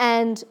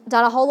and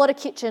done a whole lot of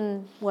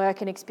kitchen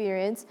work and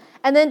experience,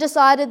 and then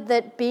decided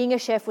that being a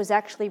chef was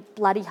actually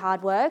bloody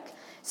hard work.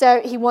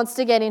 So he wants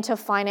to get into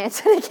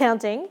finance and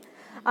accounting.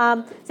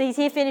 So he's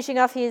here finishing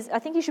off I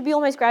think he should be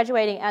almost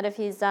graduating out of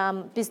his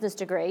business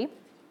degree.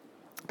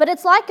 But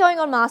it's like going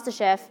on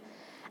MasterChef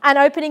and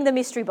opening the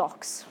mystery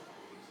box.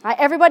 Right?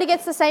 Everybody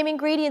gets the same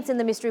ingredients in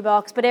the mystery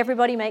box, but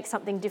everybody makes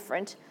something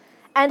different.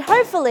 And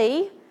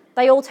hopefully,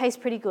 they all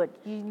taste pretty good.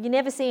 You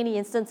never see any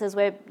instances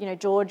where,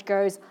 George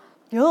goes,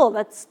 oh,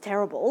 that's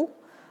terrible.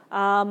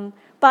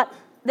 But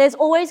there's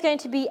always going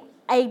to be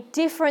a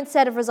different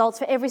set of results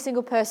for every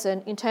single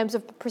person in terms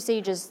of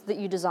procedures that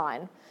you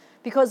design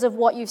because of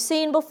what you've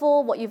seen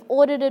before, what you've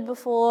audited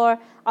before,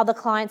 other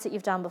clients that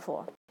you've done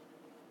before.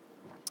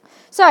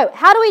 So,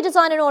 how do we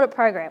design an audit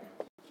program?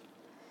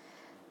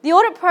 The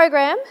audit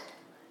program,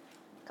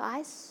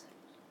 guys,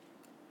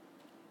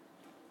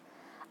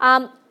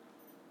 are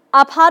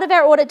part of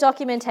our audit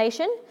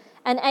documentation,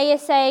 and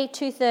ASA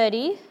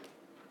 230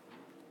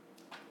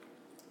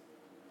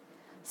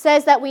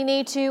 says that we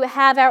need to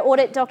have our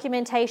audit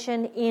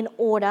documentation in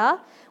order.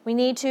 We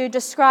need to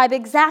describe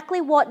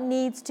exactly what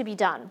needs to be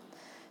done.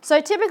 So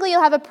typically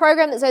you'll have a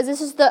program that says this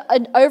is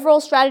an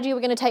overall strategy we're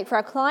going to take for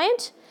our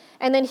client,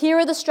 and then here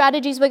are the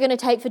strategies we're going to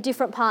take for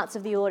different parts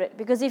of the audit.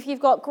 Because if you've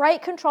got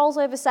great controls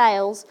over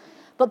sales,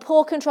 but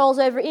poor controls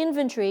over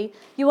inventory,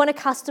 you want to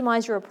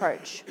customize your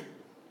approach.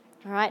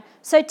 All right.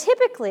 So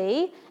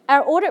typically,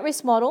 our audit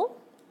risk model,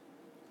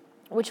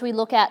 which we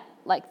look at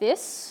like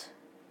this,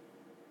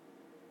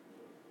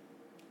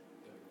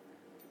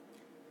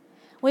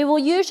 we will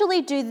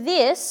usually do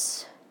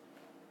this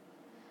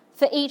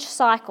for each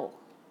cycle.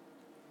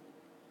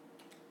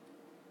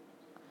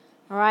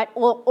 All right,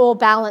 or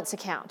balance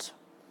account.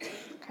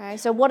 Okay,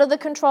 so what are the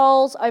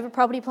controls over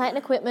property, plant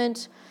and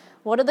equipment?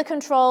 What are the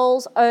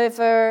controls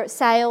over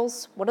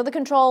sales? What are the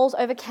controls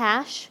over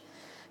cash?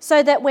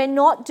 So that we're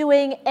not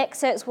doing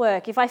excess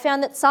work. If I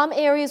found that some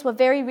areas were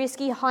very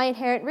risky, high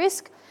inherent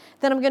risk,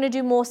 then I'm going to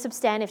do more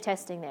substantive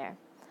testing there.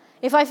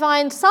 If I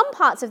find some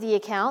parts of the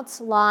accounts,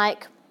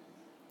 like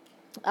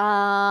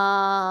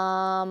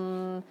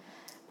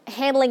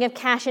handling of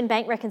cash and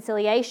bank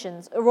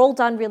reconciliations, are all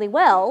done really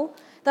well,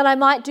 then I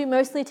might do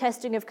mostly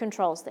testing of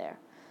controls there.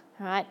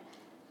 All right?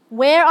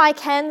 Where I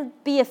can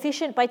be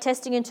efficient by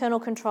testing internal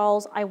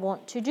controls, I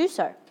want to do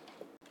so.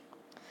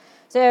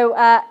 So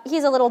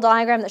here's a little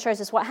diagram that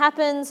shows us what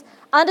happens.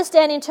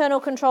 Understand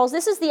internal controls.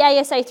 This is the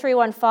ASA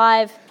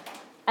 315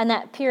 and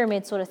that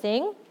pyramid sort of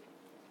thing.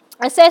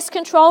 Assess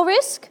control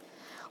risk.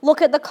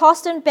 Look at the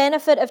cost and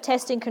benefit of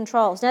testing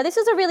controls. Now, this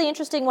is a really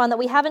interesting one that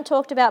we haven't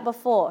talked about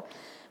before.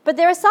 But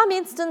there are some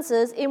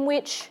instances in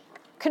which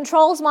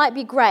controls might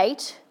be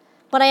great,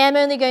 but I am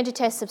only going to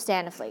test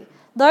substantively.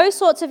 Those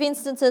sorts of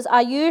instances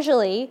are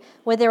usually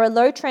where there are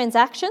low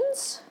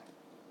transactions,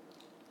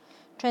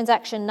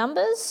 transaction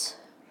numbers,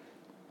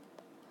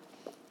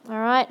 all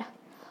right,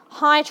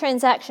 high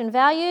transaction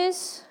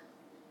values,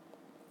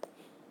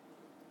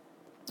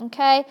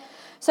 okay.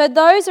 So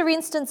those are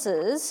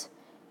instances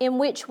in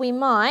which we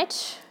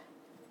might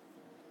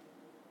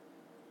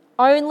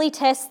only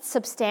test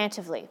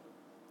substantively,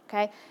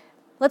 okay.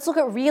 Let's look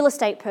at real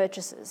estate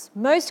purchases.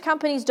 Most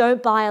companies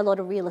don't buy a lot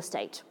of real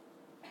estate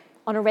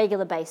on a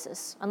regular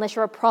basis, unless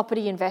you're a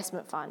property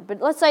investment fund.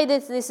 But let's say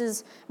this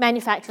is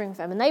manufacturing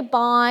firm, and they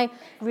buy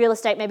real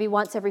estate maybe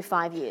once every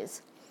 5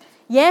 years.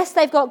 Yes,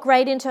 they've got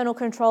great internal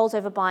controls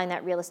over buying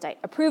that real estate.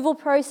 Approval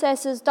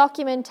processes,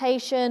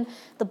 documentation,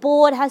 the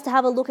board has to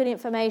have a look at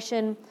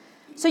information.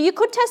 So you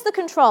could test the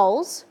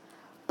controls,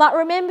 but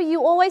remember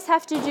you always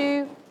have to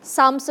do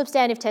some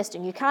substantive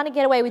testing. You can't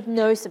get away with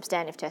no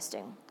substantive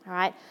testing, all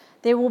right?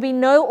 There will be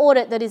no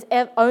audit that is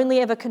only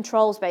ever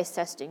controls-based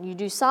testing. You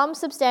do some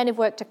substantive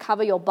work to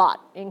cover your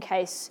butt in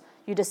case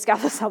you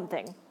discover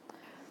something.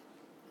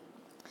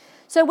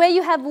 So where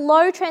you have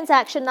low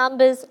transaction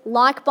numbers,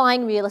 like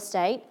buying real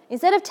estate,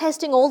 instead of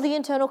testing all the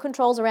internal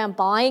controls around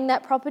buying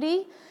that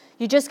property,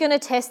 you're just going to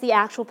test the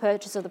actual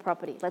purchase of the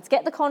property. Let's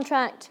get the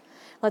contract,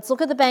 let's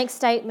look at the bank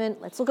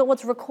statement, let's look at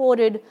what's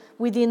recorded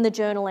within the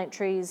journal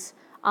entries,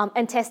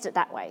 and test it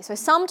that way. So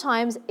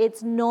sometimes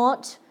it's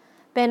not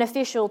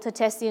beneficial to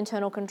test the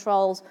internal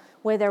controls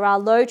where there are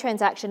low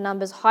transaction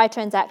numbers, high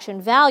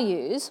transaction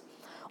values,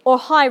 or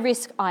high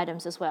risk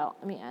items as well.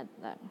 Let me add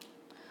that.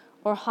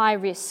 Or high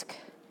risk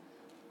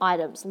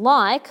items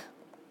like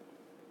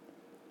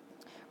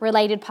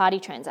related party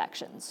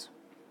transactions.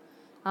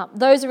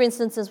 Those are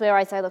instances where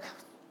I say, look,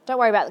 don't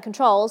worry about the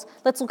controls,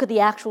 let's look at the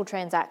actual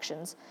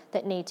transactions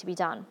that need to be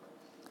done.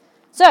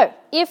 So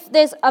if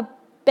there's a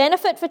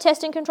benefit for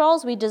testing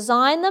controls, we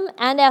design them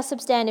and our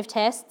substantive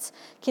tests,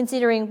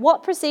 considering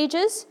what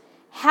procedures,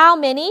 how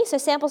many, so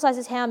sample size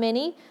is how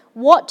many,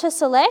 what to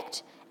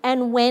select,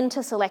 and when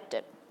to select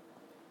it.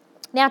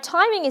 Now,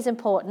 timing is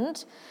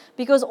important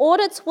because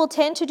audits will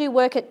tend to do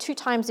work at 2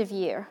 times a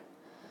year,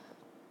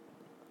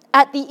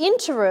 at the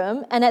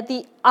interim and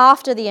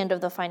after the end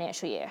of the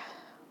financial year.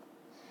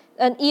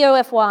 An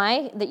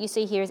EOFY that you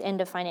see here is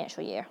end of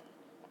financial year.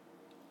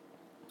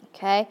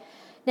 Okay.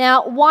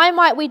 Now, why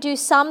might we do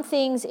some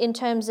things in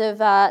terms of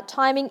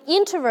timing?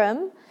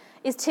 Interim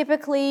is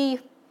typically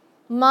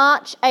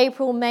March,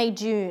 April, May,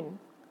 June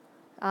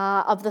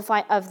of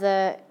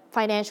the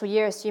financial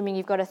year, assuming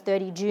you've got a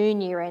 30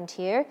 June year end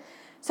here.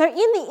 So in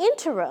the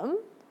interim,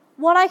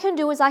 what I can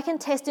do is I can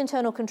test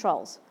internal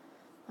controls.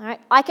 All right?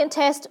 I can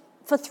test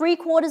for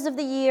 3/4 of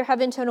the year, have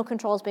internal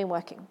controls been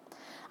working?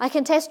 I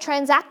can test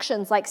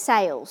transactions like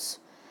sales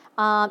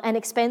and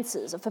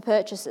expenses for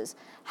purchases.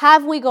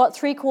 Have we got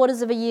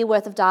 3/4 of a year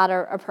worth of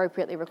data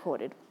appropriately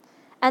recorded?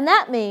 And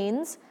that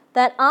means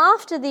that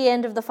after the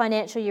end of the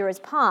financial year has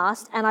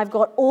passed and I've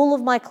got all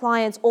of my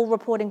clients all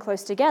reporting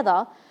close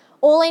together,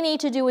 all I need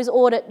to do is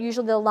audit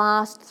usually the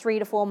last 3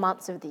 to 4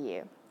 months of the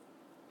year.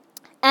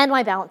 And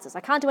my balances. I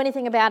can't do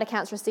anything about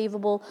accounts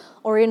receivable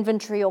or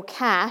inventory or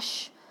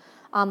cash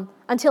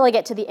until I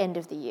get to the end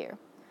of the year.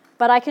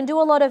 But I can do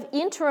a lot of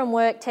interim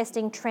work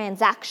testing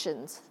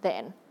transactions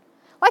then.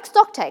 Like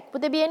stock take.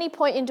 Would there be any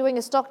point in doing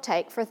a stock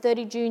take for a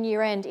 30 June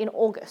year end in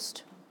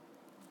August?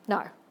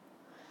 No.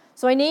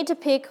 So I need to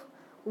pick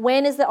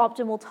when is the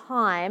optimal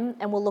time,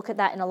 and we'll look at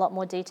that in a lot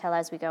more detail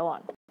as we go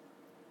on.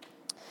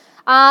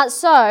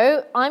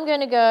 So I'm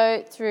going to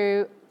go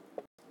through,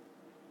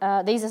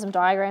 these are some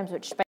diagrams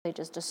which basically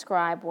just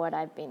describe what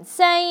I've been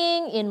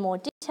saying in more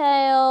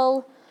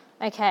detail.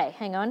 Okay,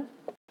 hang on.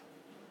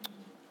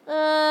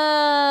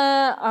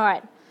 All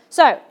right.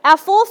 So our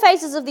 4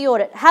 phases of the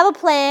audit. Have a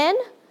plan,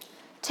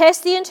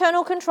 test the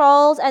internal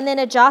controls, and then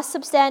adjust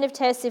substantive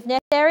tests if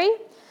necessary.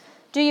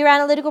 Do your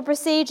analytical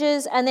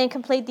procedures, and then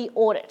complete the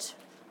audit.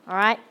 All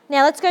right.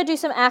 Now let's go do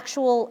some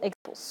actual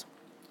examples.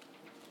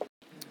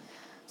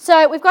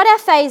 So we've got our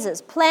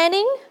phases: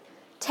 planning,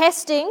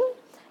 testing.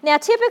 Now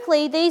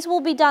typically these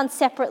will be done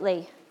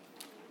separately.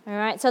 All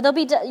right. So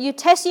you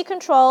test your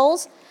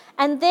controls,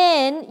 And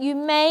then you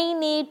may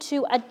need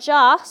to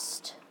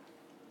adjust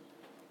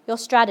your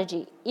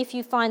strategy if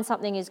you find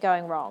something is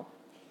going wrong.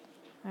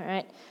 All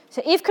right.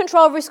 So if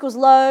control risk was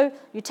low,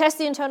 you test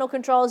the internal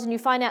controls and you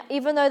find out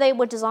even though they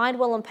were designed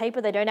well on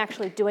paper, they don't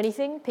actually do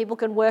anything. People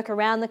can work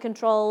around the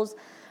controls.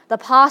 The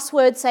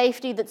password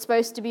safety that's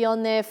supposed to be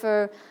on there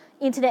for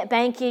internet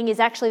banking is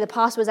actually, the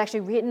password is actually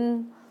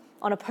written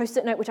on a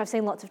post-it note, which I've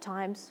seen lots of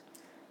times.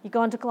 You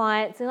go on to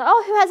clients and like,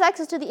 oh, who has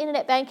access to the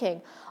internet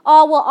banking?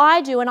 Oh, well, I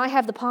do and I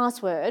have the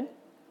password,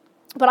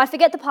 but I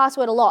forget the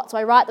password a lot. So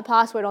I write the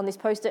password on this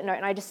post-it note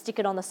and I just stick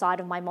it on the side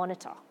of my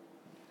monitor.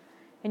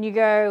 And you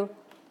go,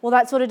 well,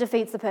 that sort of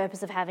defeats the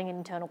purpose of having an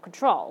internal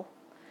control.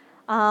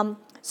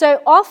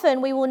 So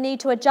often we will need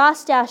to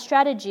adjust our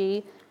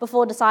strategy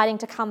before deciding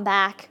to come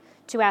back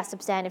to our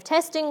substantive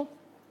testing.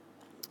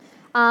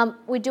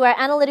 We do our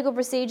analytical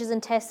procedures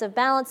and tests of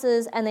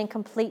balances and then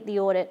complete the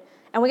audit.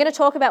 And we're going to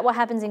talk about what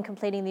happens in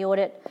completing the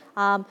audit.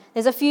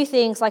 There's a few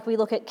things like we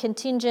look at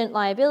contingent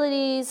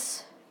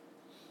liabilities.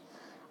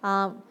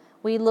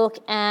 We look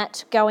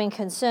at going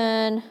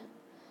concern.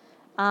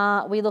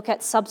 We look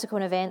at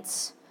subsequent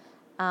events.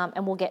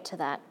 And we'll get to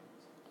that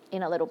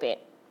in a little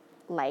bit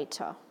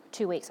later,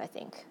 2 weeks, I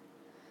think.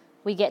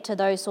 We get to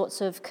those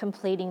sorts of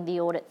completing the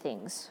audit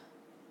things.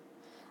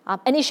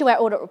 And issue our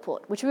audit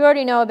report, which we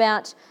already know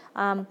about.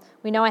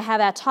 We know I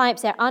have our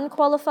types, our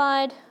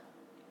unqualified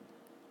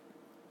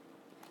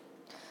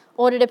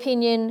audit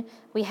opinion.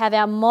 We have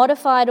our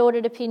modified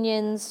audit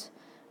opinions,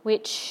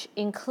 which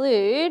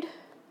include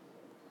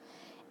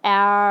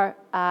our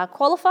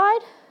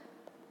qualified,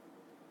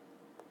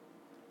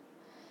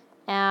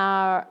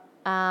 our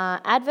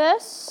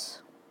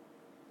adverse,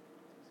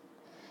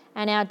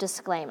 and our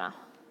disclaimer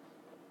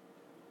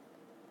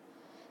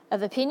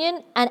of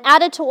opinion. And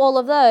added to all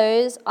of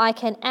those, I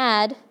can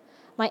add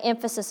my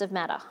emphasis of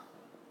matter.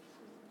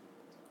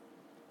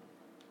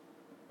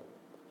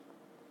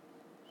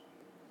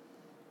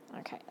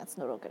 Okay, that's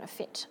not all going to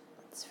fit.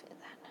 Let's fit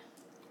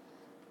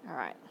that. All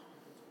right.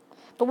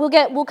 But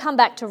we'll come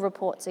back to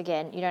reports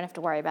again. You don't have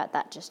to worry about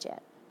that just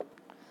yet.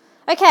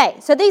 Okay,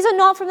 so these are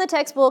not from the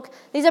textbook.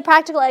 These are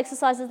practical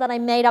exercises that I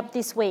made up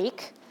this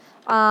week.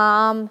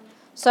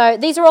 So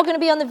these are all going to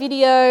be on the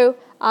video.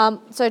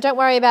 So don't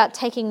worry about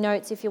taking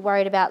notes if you're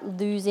worried about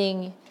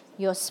losing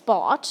your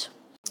spot.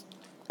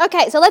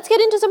 Okay, so let's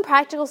get into some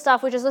practical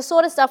stuff, which is the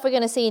sort of stuff we're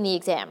going to see in the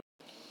exam.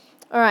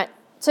 All right,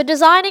 so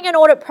designing an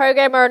audit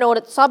program or an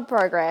audit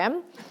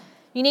sub-program,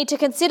 you need to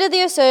consider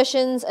the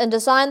assertions and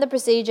design the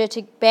procedure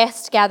to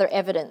best gather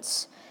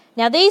evidence.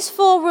 Now, these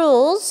 4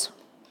 rules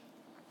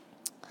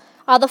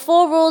are the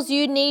 4 rules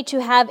you need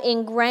to have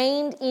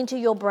ingrained into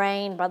your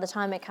brain by the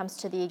time it comes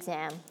to the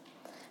exam.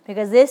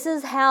 Because this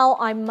is how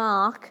I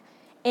mark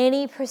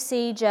any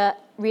procedure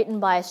written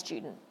by a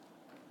student.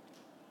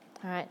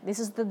 All right, this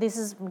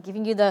is I'm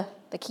giving you the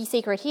key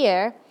secret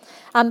here.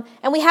 And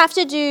we have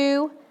to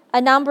do a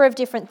number of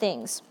different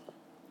things.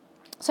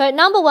 So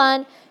number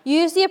 1,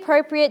 use the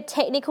appropriate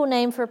technical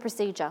name for a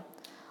procedure.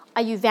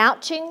 Are you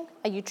vouching?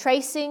 Are you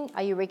tracing?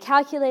 Are you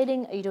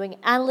recalculating? Are you doing an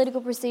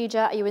analytical procedure?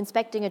 Are you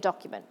inspecting a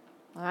document?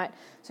 All right,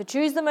 so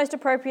choose the most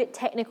appropriate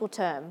technical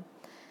term.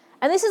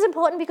 And this is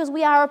important because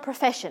we are a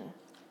profession.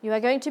 You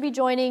are going to be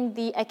joining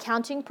the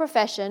accounting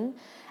profession,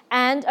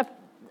 and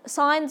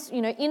signs,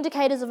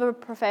 indicators of a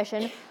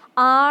profession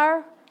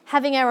are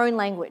having our own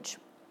language.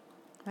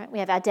 Right? We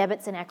have our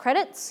debits and our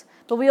credits,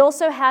 but we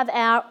also have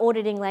our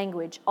auditing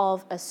language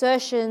of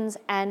assertions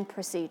and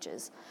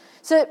procedures.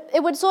 So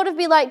it would sort of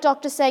be like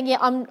doctors saying, yeah,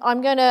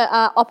 I'm going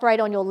to operate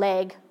on your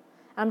leg.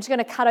 I'm just going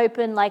to cut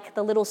open like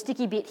the little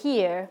sticky bit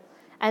here.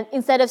 And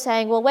instead of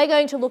saying, well, we're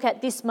going to look at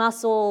this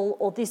muscle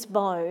or this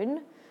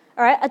bone,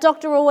 all right, a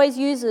doctor always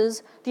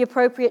uses the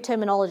appropriate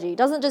terminology. It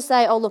doesn't just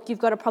say, oh, look, you've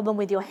got a problem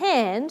with your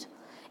hand.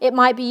 It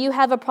might be you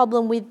have a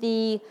problem with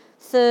the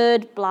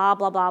third blah,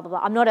 blah, blah, blah, blah.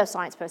 I'm not a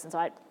science person, so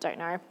I don't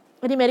know.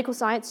 Any medical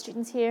science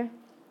students here?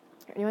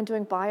 Anyone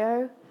doing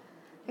bio?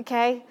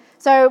 Okay.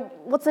 So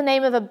what's the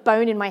name of a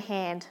bone in my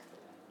hand?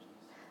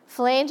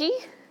 Phalange?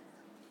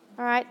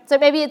 All right. So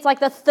maybe it's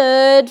like the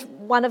third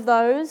one of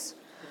those.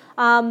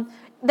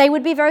 They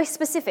would be very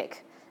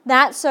specific.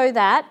 That's so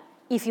that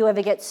if you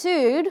ever get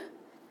sued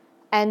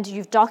and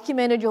you've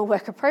documented your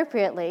work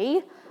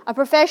appropriately, a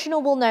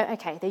professional will know,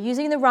 okay, they're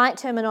using the right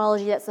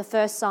terminology. That's the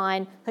first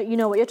sign that you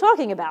know what you're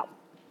talking about.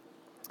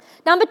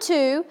 Number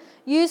 2,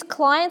 use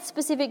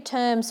client-specific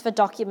terms for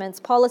documents,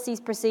 policies,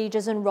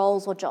 procedures, and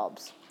roles or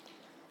jobs.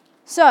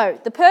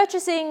 So the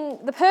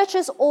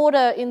purchase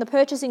order in the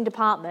purchasing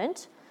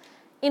department,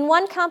 in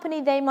one company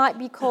they might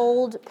be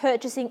called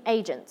purchasing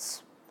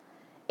agents.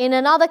 In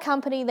another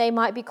company, they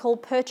might be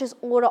called purchase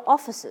order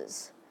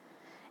officers.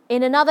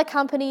 In another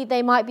company,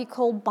 they might be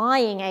called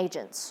buying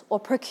agents or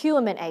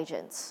procurement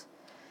agents.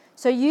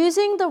 So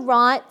using the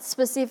right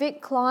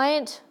specific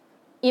client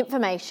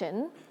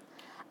information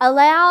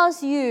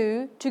allows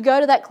you to go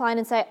to that client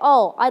and say,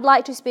 oh, I'd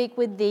like to speak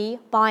with the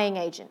buying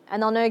agent.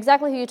 And they'll know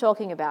exactly who you're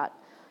talking about.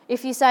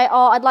 If you say,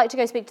 oh, I'd like to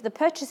go speak to the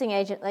purchasing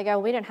agent, they go,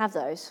 we don't have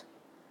those.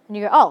 And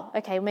you go, oh,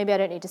 okay, maybe I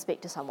don't need to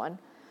speak to someone.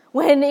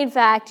 when in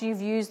fact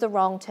you've used the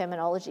wrong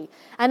terminology.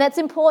 And that's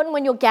important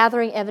when you're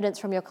gathering evidence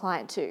from your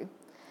client too.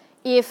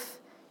 If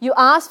you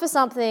ask for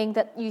something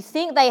that you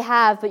think they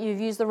have but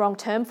you've used the wrong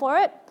term for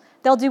it,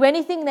 they'll do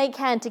anything they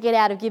can to get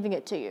out of giving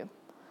it to you.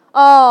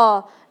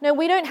 Oh, no,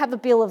 we don't have a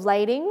bill of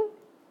lading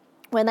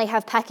when they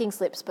have packing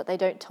slips, but they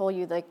don't tell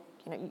you,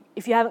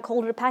 if you haven't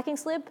called it a packing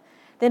slip,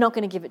 they're not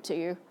going to give it to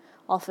you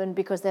often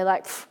because they're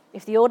like,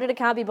 if the auditor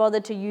can't be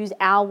bothered to use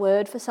our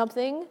word for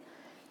something,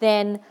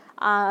 then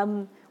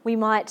we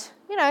might,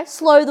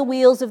 slow the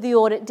wheels of the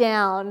audit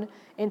down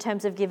in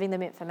terms of giving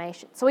them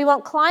information. So we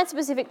want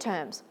client-specific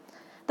terms.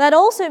 That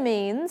also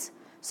means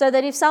so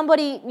that if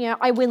somebody,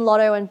 I win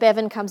lotto and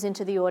Bevan comes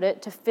into the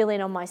audit to fill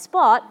in on my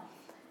spot,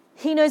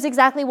 he knows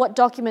exactly what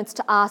documents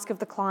to ask of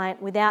the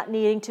client without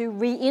needing to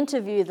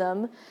re-interview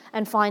them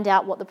and find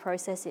out what the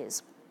process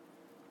is.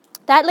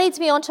 That leads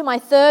me on to my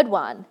third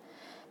one.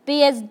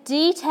 Be as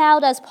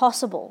detailed as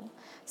possible.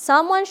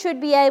 Someone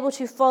should be able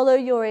to follow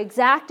your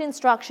exact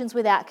instructions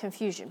without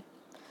confusion.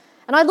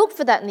 And I looked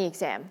for that in the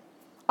exam.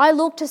 I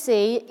looked to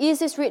see, is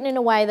this written in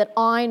a way that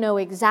I know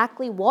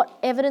exactly what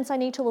evidence I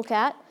need to look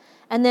at,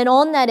 and then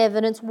on that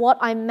evidence, what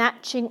I'm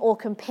matching or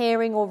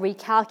comparing or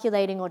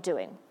recalculating or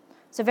doing.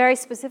 So very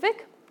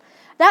specific.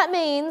 That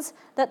means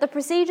that the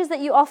procedures that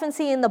you often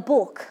see in the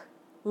book,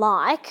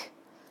 like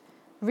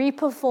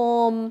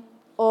reperform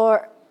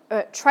or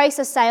trace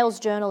a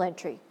sales journal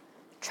entry,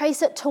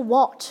 trace it to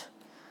what?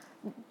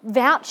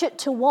 Vouch it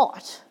to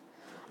what?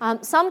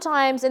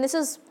 Sometimes, and this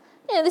is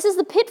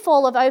the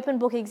pitfall of open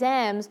book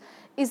exams,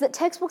 is that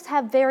textbooks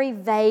have very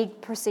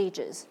vague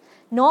procedures,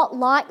 not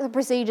like the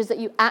procedures that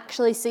you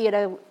actually see at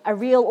a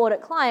real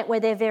audit client where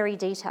they're very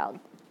detailed.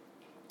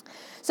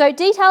 So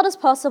detailed as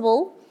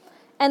possible,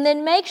 and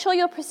then make sure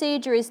your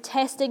procedure is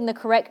testing the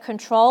correct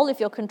control, if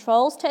your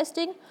control's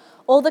testing,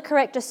 or the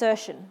correct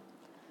assertion.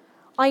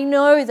 I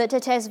know that to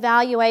test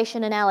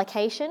valuation and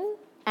allocation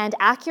and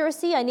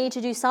accuracy, I need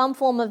to do some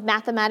form of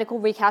mathematical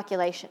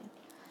recalculation.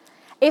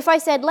 If I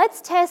said, let's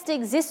test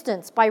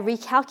existence by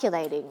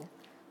recalculating,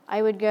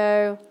 I would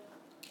go,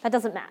 that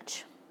doesn't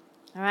match.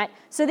 All right?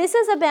 So this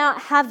is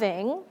about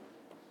having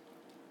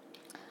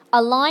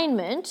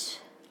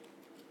alignment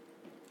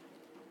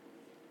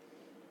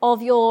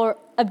of your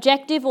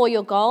objective or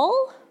your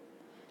goal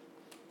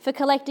for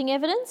collecting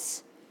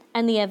evidence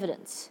and the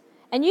evidence.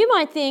 And you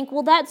might think,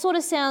 well, that sort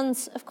of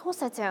sounds, of course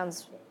that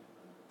sounds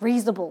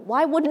reasonable.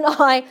 Why wouldn't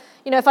I,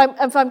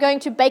 if I'm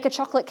going to bake a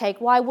chocolate cake,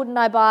 why wouldn't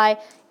I buy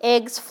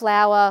eggs,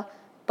 flour,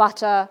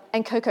 butter,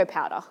 and cocoa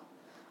powder?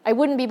 I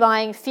wouldn't be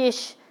buying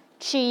fish,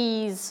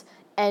 cheese,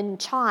 and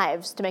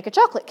chives to make a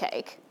chocolate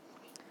cake.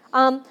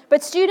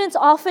 But students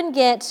often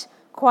get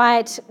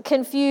quite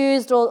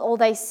confused or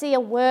they see a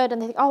word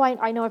and they think, oh,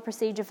 I know a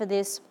procedure for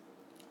this.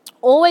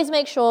 Always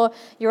make sure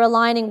you're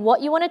aligning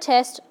what you want to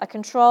test, a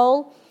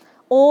control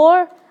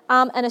or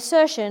an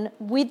assertion,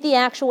 with the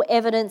actual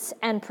evidence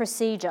and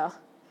procedure,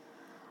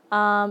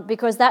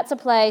 because that's a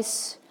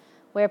place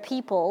where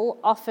people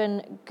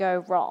often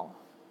go wrong.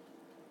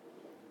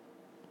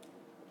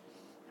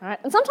 All right.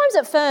 And sometimes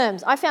at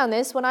firms, I found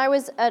this when I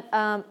was at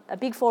a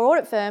Big Four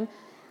audit firm,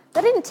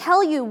 they didn't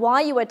tell you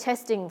why you were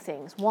testing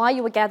things, why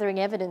you were gathering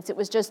evidence. It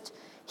was just,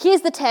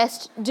 here's the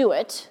test, do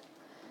it,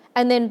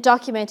 and then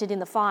documented in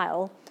the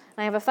file. And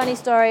I have a funny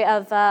story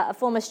of a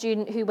former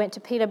student who went to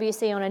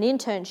PwC on an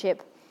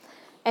internship,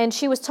 and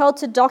she was told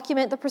to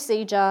document the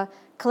procedure,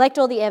 collect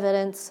all the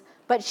evidence,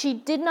 but she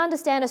didn't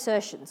understand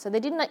assertions, so they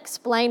didn't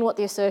explain what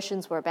the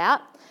assertions were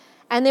about.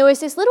 And there was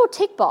this little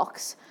tick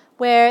box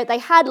where they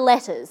had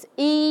letters,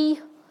 E,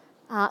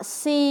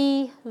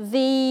 C,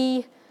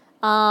 V,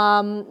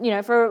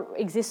 for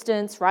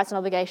existence, rights and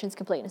obligations,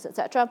 completeness,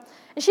 etc.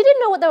 And she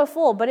didn't know what they were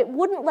for, but it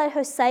wouldn't let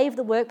her save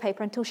the work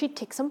paper until she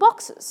ticked some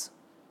boxes.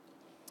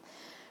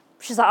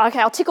 She's like,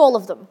 okay, I'll tick all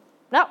of them.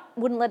 No,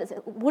 wouldn't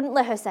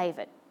let her save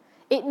it.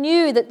 It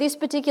knew that this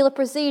particular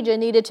procedure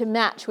needed to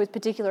match with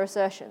particular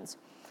assertions.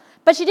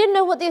 But she didn't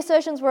know what the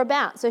assertions were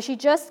about, so she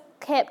just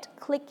kept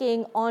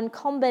clicking on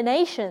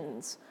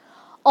combinations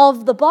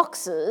of the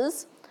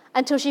boxes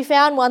until she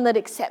found one that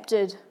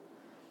accepted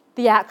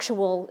the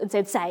actual and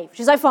said save.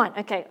 She's like, fine,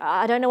 okay,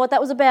 I don't know what that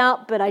was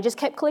about, but I just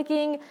kept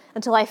clicking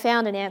until I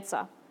found an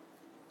answer.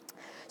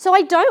 So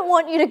I don't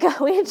want you to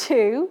go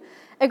into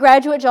a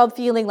graduate job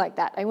feeling like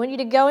that. I want you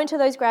to go into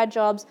those grad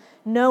jobs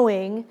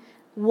knowing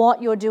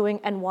what you're doing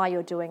and why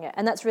you're doing it,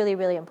 and that's really,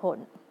 really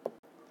important.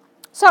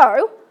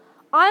 So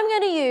I'm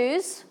going to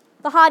use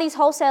the Hardy's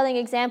wholesaling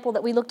example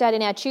that we looked at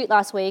in our tute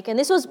last week, and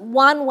this was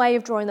one way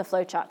of drawing the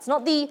flowchart. It's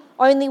not the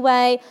only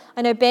way.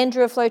 I know Ben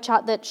drew a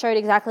flowchart that showed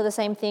exactly the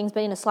same things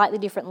but in a slightly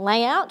different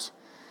layout.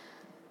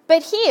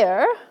 But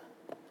here,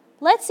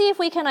 let's see if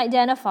we can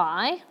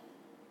identify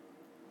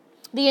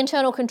the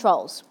internal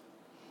controls.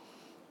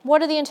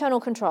 What are the internal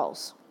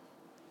controls?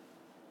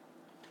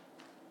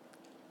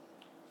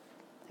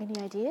 Any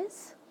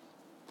ideas?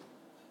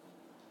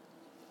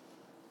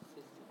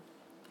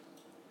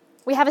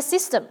 We have a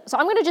system. So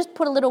I'm going to just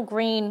put a little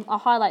green, I'll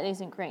highlight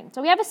these in green.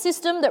 So we have a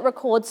system that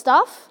records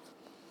stuff.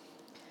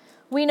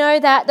 we know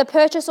that the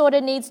purchase order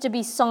needs to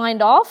be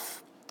signed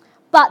off,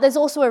 but there's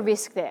also a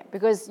risk there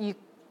because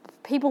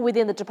people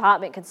within the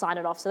department can sign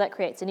it off, so that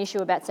creates an issue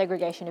about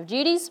segregation of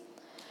duties.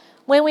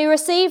 When we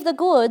receive the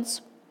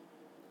goods,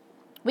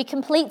 we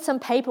complete some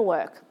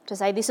paperwork to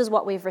say this is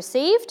what we've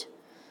received,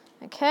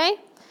 okay?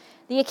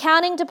 The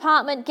accounting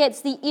department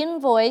gets the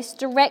invoice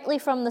directly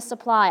from the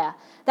supplier.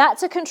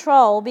 That's a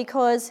control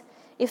because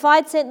if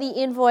I'd sent the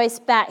invoice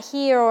back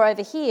here or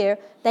over here,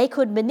 they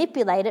could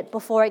manipulate it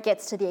before it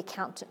gets to the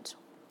accountant.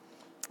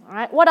 All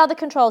right, what other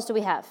controls do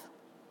we have?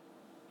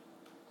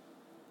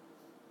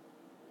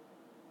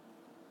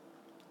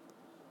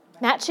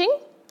 Matching.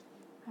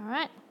 All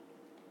right.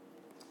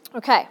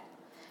 Okay.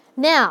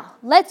 Now,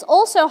 let's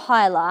also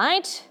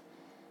highlight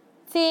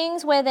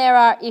things where there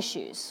are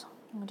issues.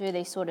 We'll do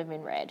these sort of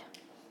in red.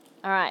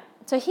 All right.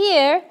 So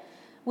here,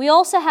 we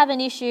also have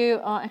an issue.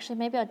 Oh, actually,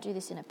 maybe I'll do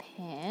this in a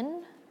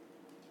pen.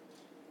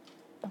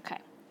 Okay.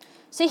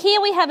 So here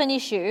we have an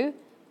issue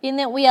in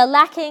that we are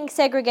lacking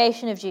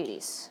segregation of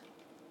duties.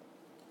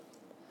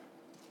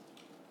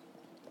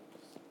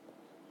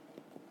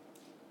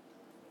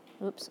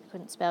 Oops, I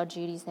couldn't spell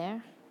duties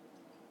there.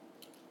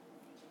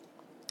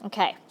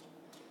 Okay.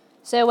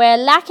 So we're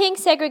lacking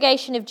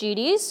segregation of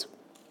duties.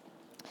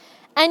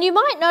 And you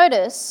might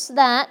notice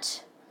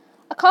that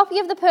a copy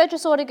of the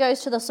purchase order goes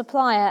to the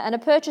supplier and a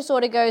purchase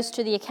order goes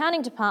to the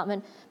accounting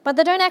department, but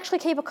they don't actually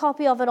keep a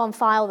copy of it on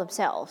file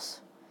themselves.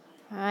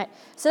 All right.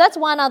 So that's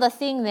one other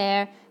thing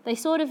there. They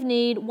sort of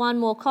need one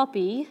more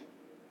copy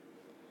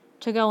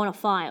to go on a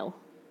file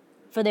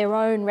for their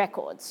own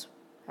records.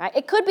 Right.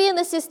 It could be in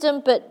the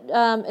system, but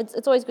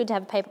it's always good to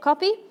have a paper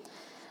copy.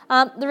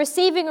 The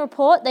receiving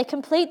report, they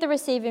complete the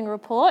receiving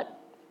report,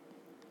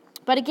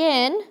 but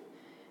again,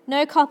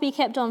 no copy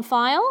kept on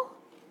file.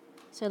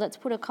 So let's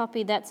put a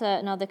copy, that's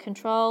another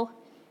control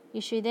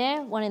issue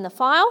there, one in the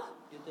file.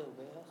 Do the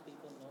warehouse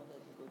people know that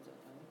the goods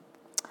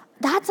are coming?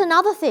 That's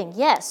another thing,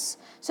 yes.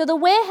 So the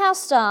warehouse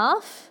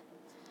staff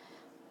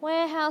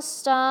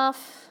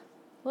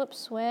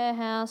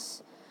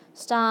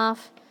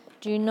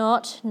do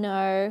not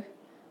know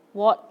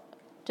what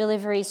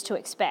deliveries to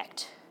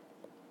expect.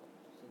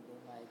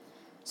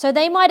 So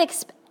they might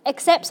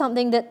accept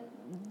something that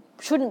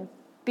shouldn't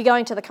be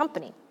going to the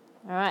company.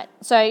 All right.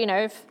 So, you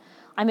know, if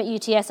I'm at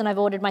UTS and I've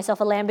ordered myself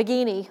a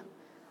Lamborghini,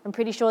 I'm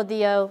pretty sure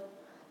the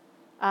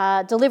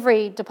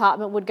delivery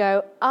department would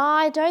go,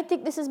 I don't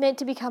think this is meant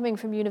to be coming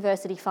from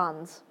university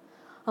funds,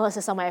 unless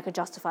there's some way I could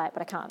justify it,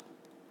 but I can't.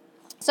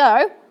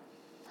 So,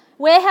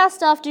 warehouse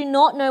staff do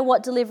not know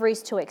what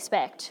deliveries to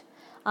expect.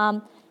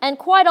 And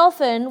quite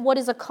often, what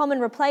is a common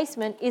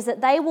replacement is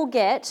that they will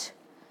get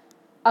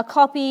a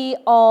copy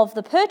of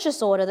the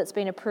purchase order that's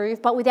been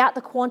approved, but without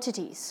the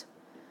quantities,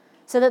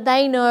 so that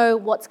they know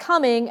what's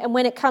coming, and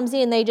when it comes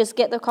in, they just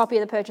get the copy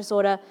of the purchase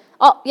order.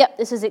 Oh, yep,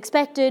 this is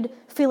expected,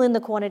 fill in the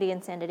quantity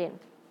and send it in.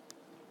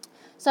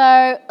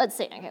 So let's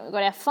see, okay, we've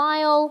got our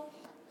file,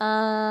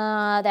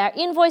 our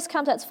invoice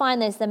comes, that's fine,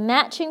 there's the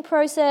matching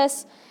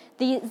process,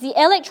 the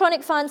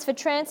electronic funds for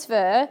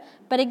transfer,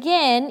 but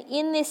again,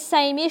 in this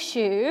same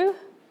issue,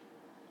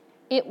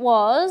 it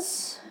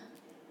was,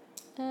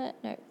 no,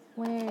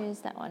 where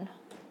is that one?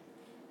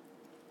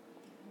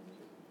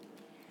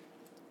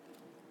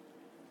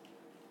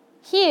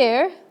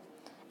 Here,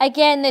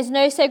 again, there's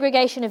no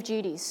segregation of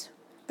duties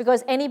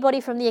because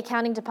anybody from the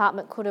accounting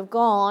department could have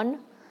gone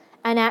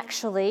and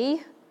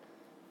actually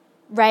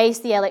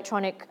raised the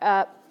electronic,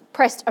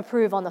 pressed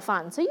approve on the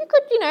fund. So you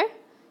could, you know,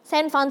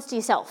 send funds to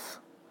yourself,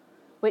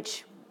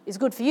 which is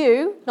good for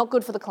you, not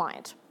good for the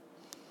client.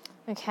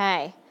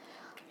 Okay.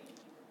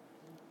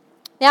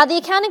 Now, the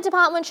accounting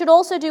department should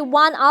also do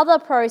one other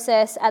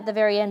process at the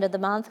very end of the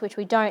month, which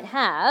we don't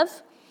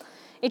have,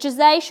 which is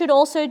they should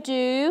also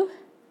do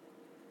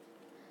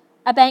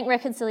a bank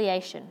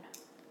reconciliation.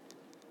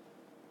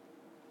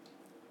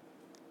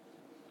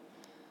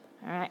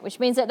 All right, which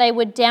means that they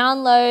would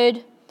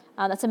download,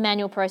 that's a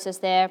manual process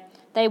there,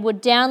 they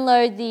would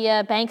download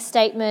the bank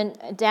statement,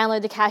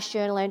 download the cash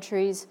journal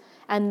entries,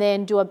 and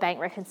then do a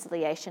bank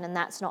reconciliation, and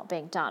that's not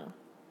being done.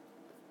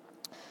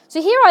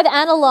 So here I've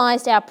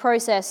analysed our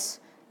process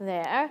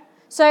there.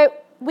 So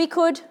we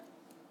could,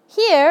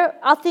 here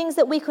are things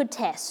that we could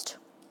test.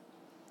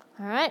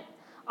 All right.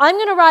 I'm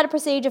going to write a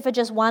procedure for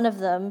just one of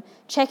them,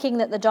 checking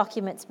that the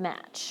documents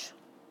match.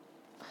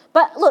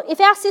 But look, if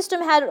our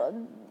system had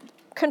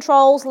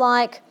controls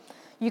like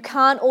you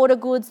can't order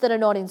goods that are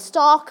not in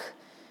stock,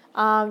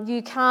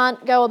 you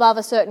can't go above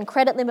a certain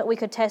credit limit, we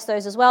could test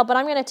those as well. But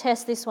I'm going to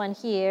test this one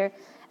here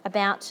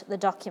about the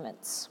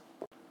documents.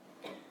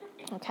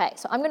 Okay,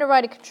 so I'm going to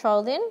write a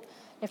control in.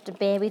 You have to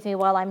bear with me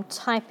while I'm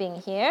typing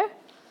here.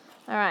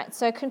 All right,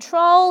 so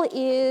control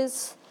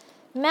is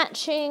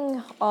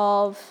matching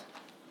of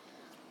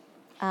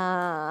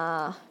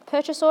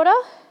purchase order,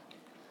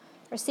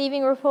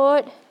 receiving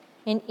report,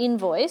 and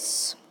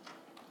invoice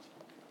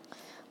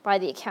by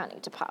the accounting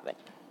department.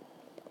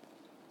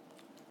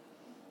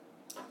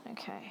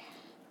 Okay,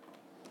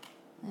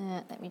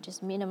 let me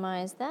just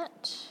minimize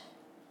that.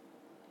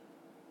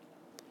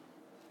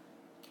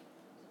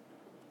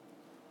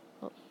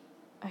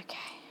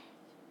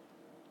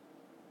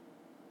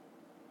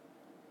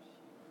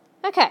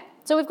 Okay,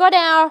 so we've got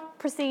our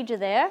procedure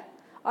there.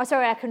 Oh,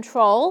 sorry, our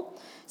control.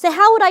 So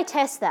how would I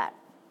test that?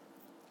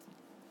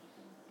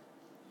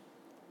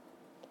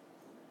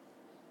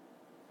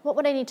 What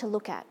would I need to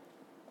look at?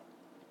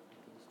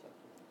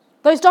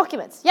 Those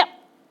documents, yep.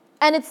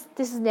 And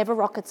this is never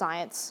rocket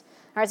science.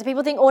 All right, so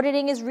people think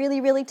auditing is really,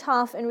 really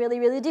tough and really,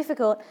 really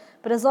difficult,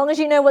 but as long as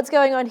you know what's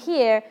going on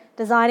here,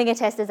 designing a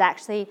test is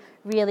actually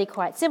really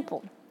quite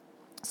simple.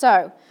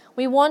 So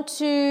we want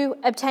to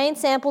obtain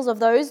samples of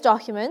those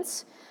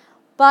documents,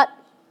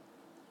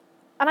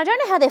 and I don't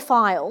know how they're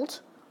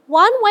filed.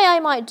 One way I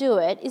might do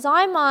it is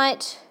I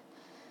might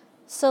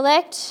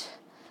select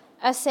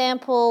a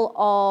sample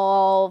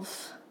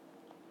of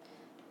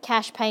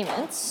cash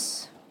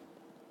payments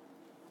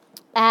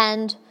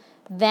and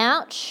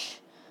vouch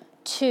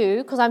to,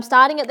 because I'm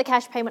starting at the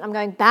cash payment, I'm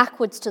going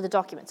backwards to the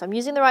document. So I'm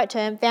using the right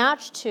term,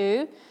 vouch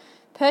to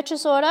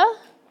purchase order,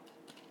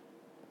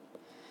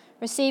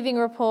 receiving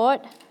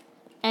report,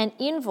 and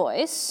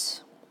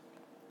invoice.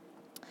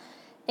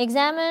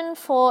 Examine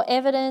for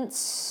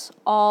evidence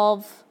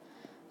of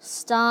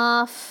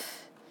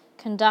staff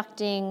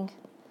conducting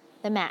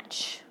the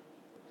match.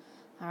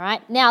 All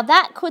right, now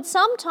that could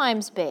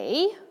sometimes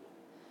be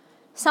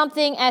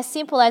something as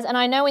simple as, and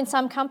I know in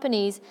some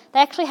companies, they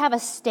actually have a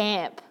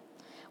stamp,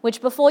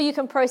 which before you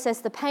can process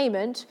the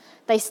payment,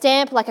 they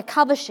stamp like a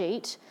cover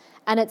sheet,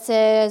 and it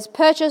says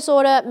purchase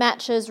order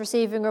matches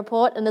receiving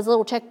report, and there's a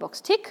little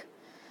checkbox, tick.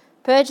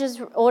 Purchase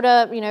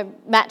order,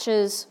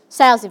 matches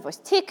sales invoice,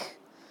 tick.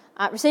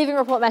 Receiving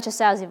report matches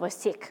sales invoice,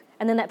 tick.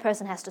 And then that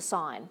person has to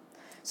sign.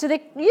 So there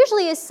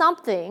usually is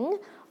something,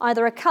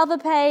 either a cover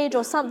page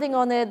or something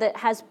on there that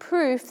has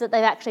proof that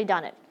they've actually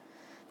done it.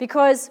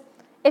 Because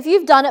if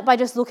you've done it by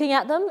just looking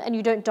at them and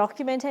you don't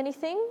document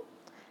anything,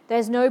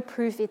 there's no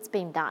proof it's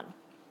been done.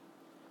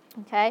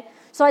 Okay?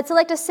 So I'd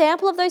select a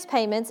sample of those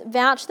payments,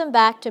 vouch them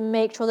back to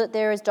make sure that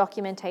there is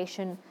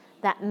documentation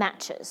that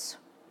matches.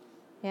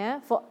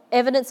 Yeah? For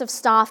evidence of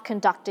staff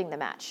conducting the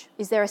match.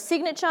 Is there a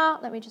signature?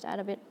 Let me just add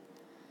a bit.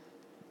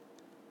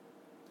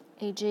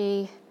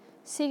 E.g.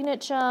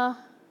 signature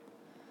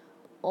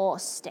or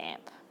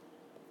stamp.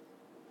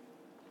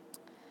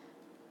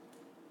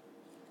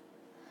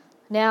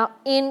 Now,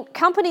 in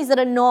companies that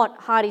are not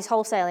Hardy's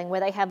wholesaling,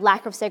 where they have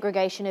lack of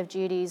segregation of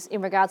duties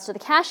in regards to the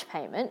cash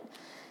payment,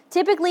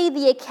 typically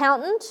the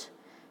accountant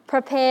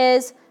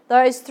prepares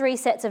those 3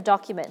 sets of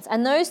documents.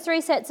 And those 3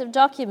 sets of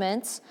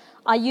documents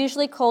are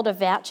usually called a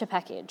voucher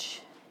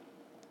package.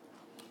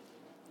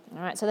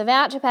 All right, so the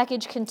voucher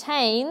package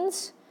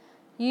contains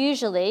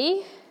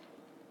usually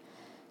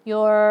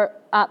your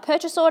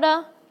purchase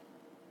order,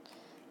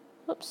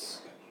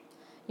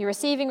 your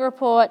receiving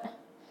report,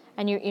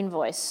 and your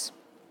invoice.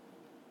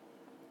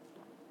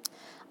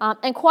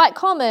 And quite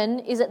common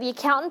is that the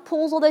accountant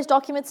pulls all those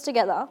documents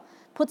together,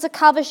 puts a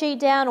cover sheet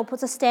down or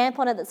puts a stamp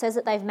on it that says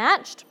that they've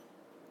matched.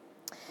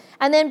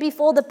 And then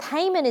before the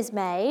payment is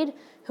made,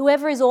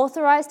 whoever is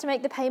authorised to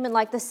make the payment,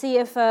 like the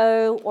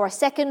CFO or a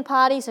second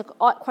party, so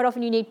quite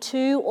often you need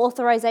 2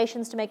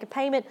 authorisations to make a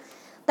payment,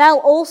 they'll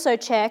also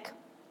check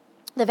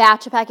the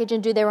voucher package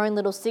and do their own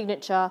little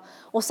signature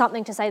or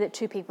something to say that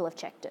 2 people have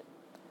checked it.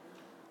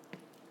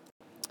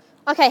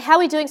 Okay, how are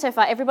we doing so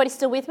far? Everybody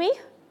still with me?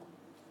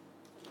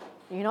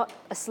 You're not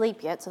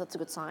asleep yet, so that's a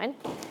good sign.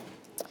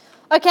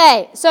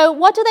 Okay, so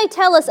what do they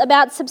tell us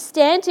about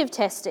substantive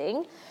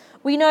testing?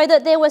 We know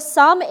that there were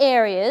some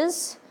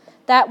areas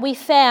that we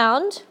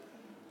found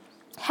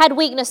had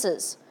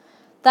weaknesses,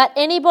 that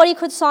anybody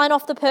could sign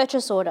off the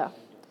purchase order,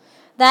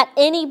 that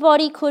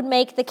anybody could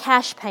make the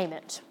cash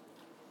payment.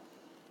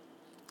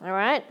 All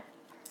right?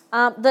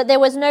 That there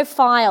was no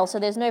file, so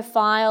there's no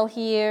file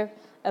here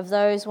of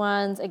those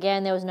ones.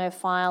 Again, there was no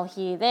file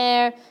here,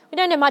 there. We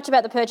don't know much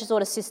about the purchase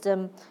order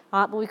system,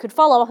 but we could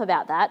follow up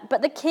about that.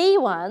 But the key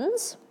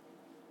ones,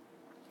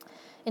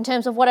 in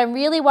terms of what I'm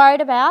really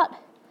worried about,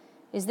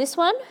 is this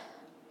one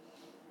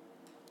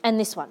and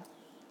this one.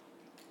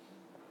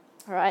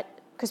 All right?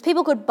 Because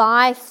people could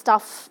buy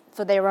stuff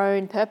for their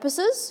own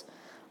purposes.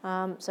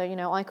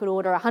 So, I could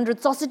order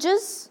 100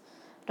 sausages.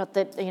 Not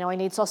that, I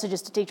need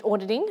sausages to teach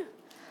auditing.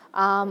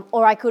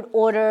 Or I could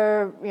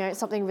order,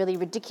 something really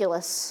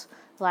ridiculous,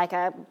 like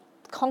a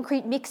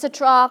concrete mixer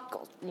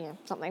truck,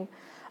 something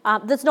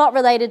that's not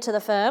related to the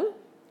firm.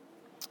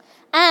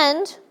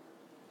 And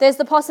there's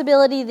the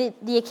possibility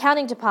that the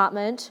accounting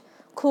department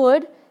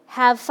could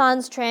have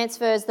funds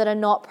transfers that are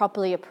not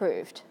properly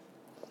approved.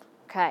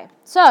 Okay,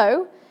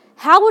 so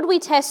how would we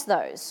test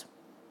those?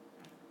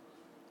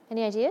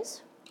 Any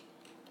ideas?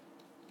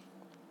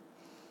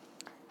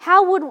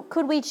 How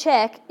could we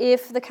check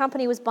if the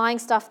company was buying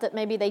stuff that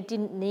maybe they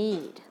didn't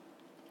need?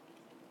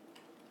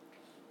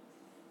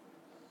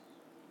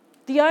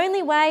 The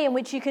only way in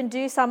which you can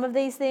do some of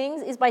these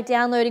things is by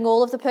downloading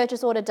all of the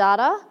purchase order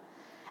data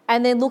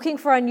and then looking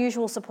for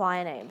unusual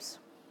supplier names,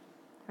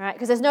 right?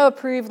 Because there's no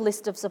approved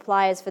list of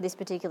suppliers for this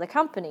particular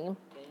company. Can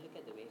you look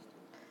at the wastage?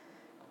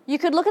 You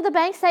could look at the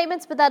bank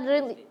statements, but that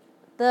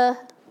the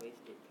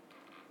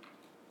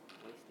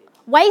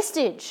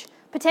Wastage. wastage,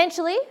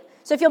 potentially.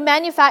 So if you're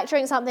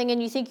manufacturing something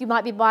and you think you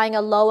might be buying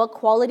a lower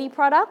quality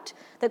product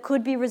that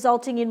could be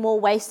resulting in more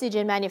wastage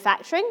in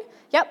manufacturing,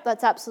 yep,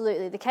 that's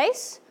absolutely the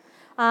case.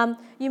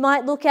 You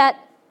might look at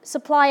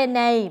supplier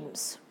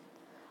names.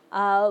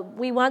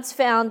 We once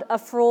found a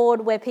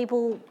fraud where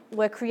people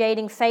were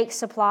creating fake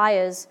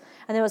suppliers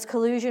and there was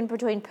collusion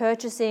between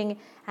purchasing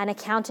and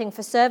accounting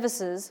for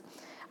services.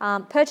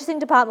 Purchasing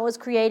department was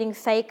creating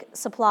fake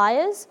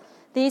suppliers.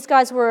 These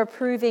guys were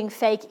approving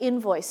fake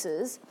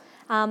invoices.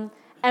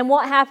 And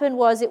what happened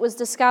was it was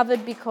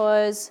discovered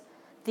because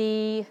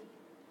the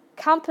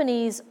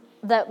companies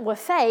that were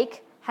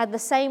fake had the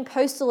same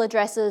postal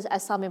addresses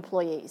as some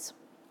employees.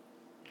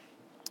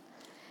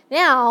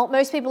 Now,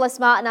 most people are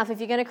smart enough, if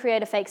you're going to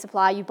create a fake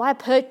supplier, you buy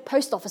a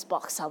post office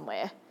box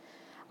somewhere.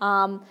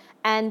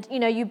 And,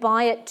 you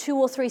buy it 2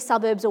 or 3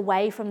 suburbs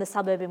away from the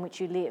suburb in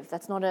which you live.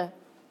 That's not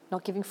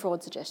giving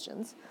fraud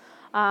suggestions.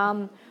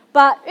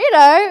 But,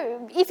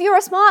 if you're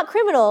a smart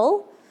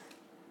criminal,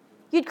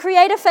 you'd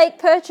create a fake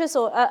purchase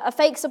or a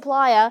fake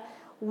supplier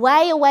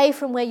way away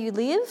from where you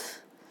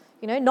live,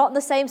 not in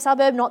the same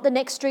suburb, not the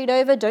next street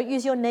over, don't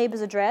use your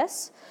neighbour's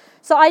address.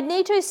 So I'd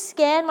need to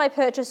scan my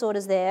purchase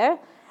orders there,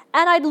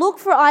 and I'd look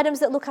for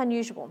items that look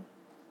unusual.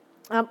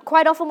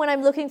 Quite often when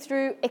I'm looking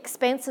through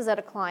expenses at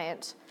a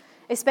client,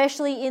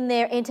 especially in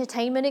their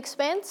entertainment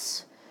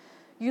expense,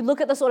 you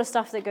look at the sort of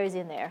stuff that goes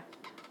in there.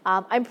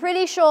 I'm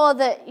pretty sure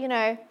that,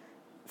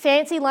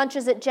 fancy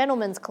lunches at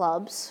gentlemen's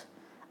clubs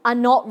are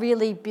not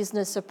really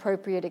business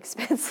appropriate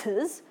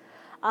expenses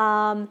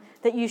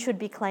that you should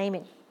be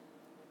claiming.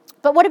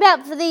 But what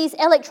about for these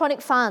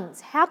electronic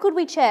funds? How could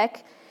we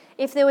check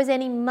if there was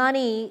any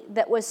money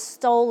that was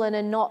stolen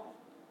and not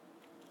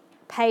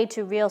paid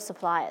to real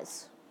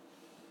suppliers?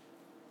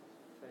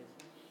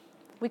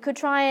 We could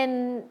try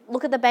and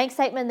look at the bank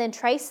statement and then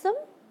trace them.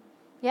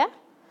 Yeah?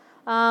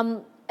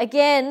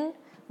 Again,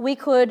 we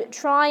could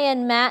try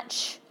and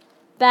match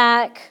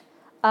back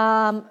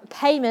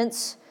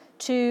payments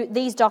to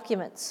these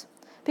documents.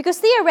 Because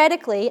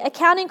theoretically,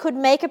 accounting could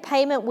make a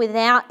payment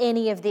without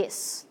any of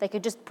this. They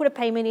could just put a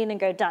payment in and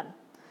go done.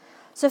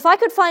 So if I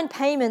could find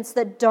payments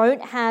that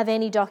don't have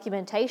any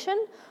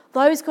documentation,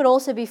 those could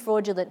also be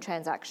fraudulent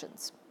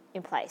transactions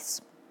in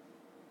place.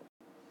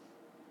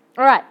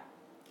 All right,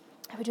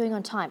 how are we doing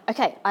on time?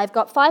 Okay, I've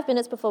got 5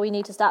 minutes before we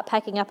need to start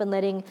packing up and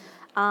letting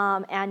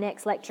our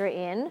next lecturer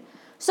in.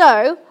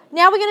 So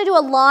now we're going to do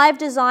a live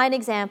design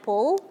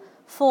example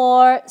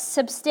for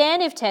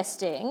substantive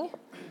testing.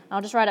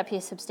 I'll just write up here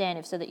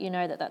substantive so that you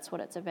know that that's what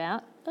it's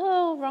about.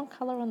 Oh, wrong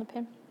colour on the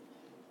pen.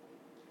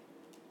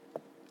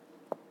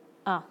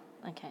 Oh,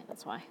 okay,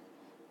 that's why.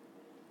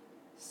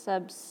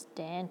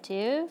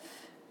 Substantive.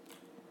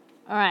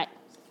 All right.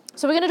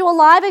 So we're going to do a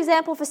live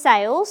example for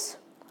sales.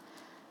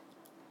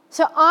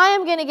 So I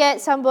am going to get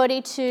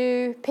somebody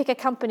to pick a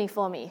company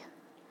for me.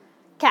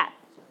 Kat,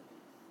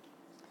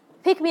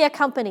 pick me a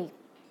company.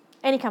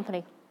 Any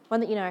company. One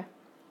that you know.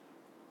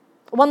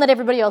 One that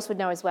everybody else would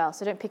know as well.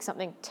 So don't pick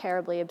something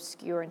terribly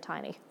obscure and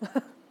tiny.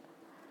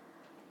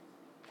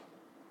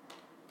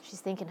 She's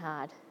thinking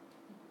hard.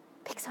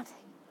 Pick something.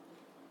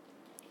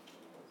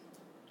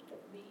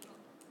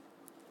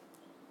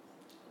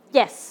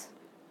 Yes.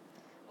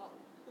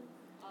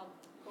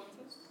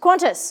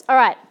 Qantas, all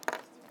right.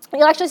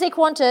 You'll actually see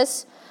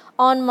Qantas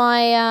on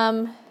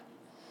my,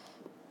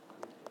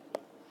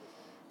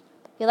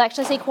 you'll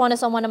actually see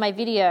Qantas on one of my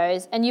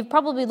videos, and you've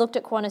probably looked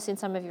at Qantas in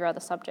some of your other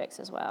subjects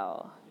as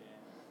well.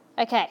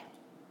 Okay.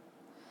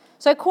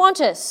 So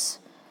Qantas,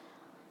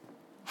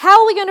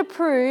 how are we going to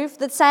prove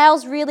that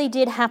sales really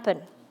did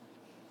happen?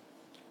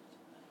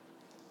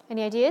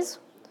 Any ideas?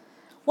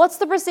 What's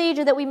the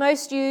procedure that we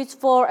most use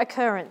for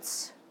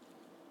occurrence?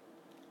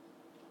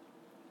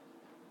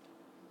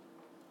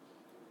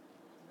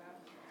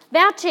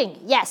 Vouching,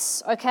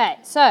 yes, okay.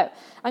 So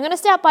I'm going to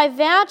start by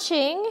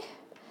vouching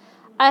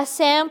a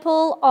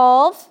sample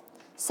of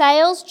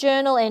sales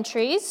journal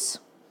entries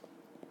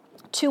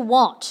to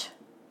what?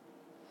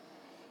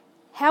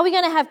 How are we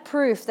going to have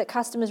proof that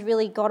customers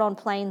really got on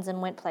planes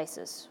and went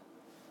places?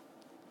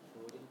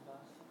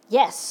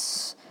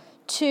 Yes,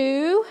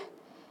 to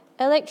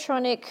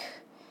electronic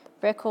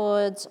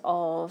records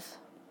of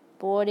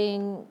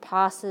boarding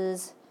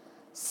passes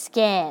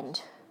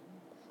scanned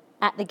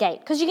at the gate.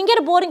 Because you can get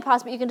a boarding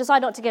pass, but you can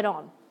decide not to get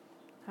on.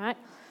 All right?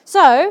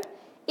 So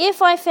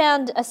if I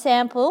found a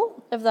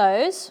sample of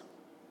those,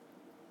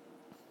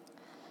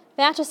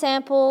 voucher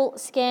sample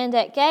scanned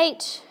at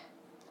gate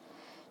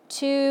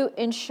to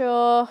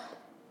ensure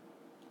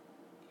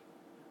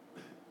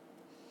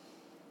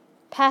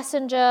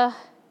passenger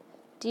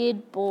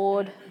did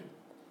board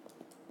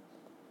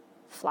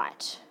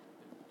flight.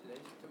 Do they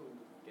still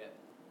get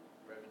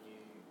revenue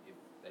if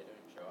they don't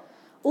show up?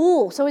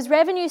 Ooh, so is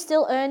revenue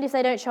still earned if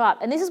they don't show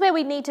up? And this is where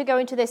we need to go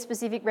into their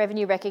specific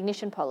revenue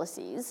recognition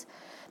policies,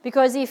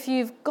 because if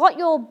you've got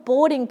your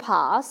boarding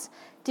pass,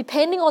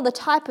 depending on the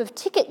type of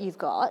ticket you've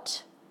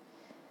got,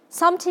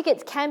 some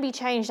tickets can be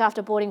changed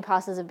after boarding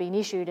passes have been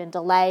issued and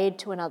delayed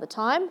to another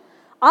time.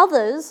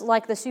 Others,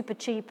 like the super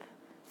cheap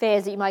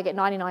fares that you might get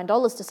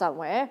 $99 to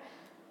somewhere,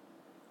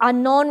 are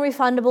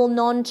non-refundable,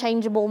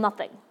 non-changeable,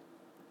 nothing.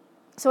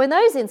 So in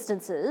those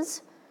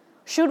instances,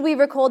 should we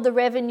record the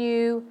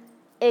revenue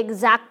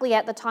exactly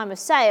at the time of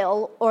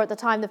sale or at the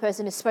time the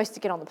person is supposed to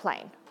get on the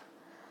plane?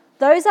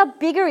 Those are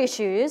bigger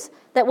issues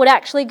that would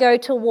actually go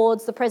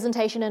towards the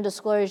presentation and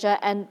disclosure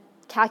and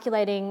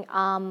calculating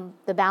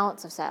the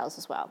balance of sales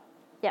as well.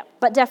 Yeah,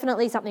 but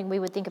definitely something we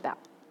would think about.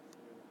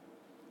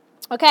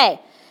 Okay,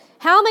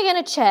 how am I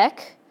going to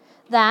check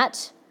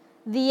that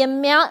the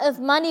amount of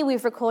money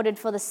we've recorded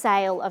for the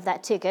sale of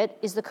that ticket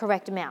is the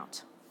correct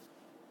amount?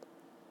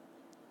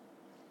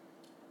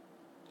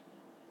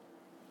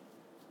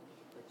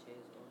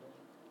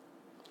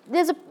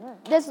 There's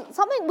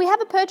something, we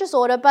have a purchase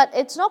order, but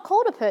it's not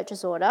called a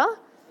purchase order.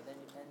 But then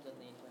it depends on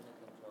the internal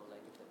control, like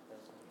if the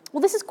person...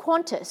 Well, this is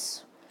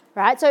Qantas,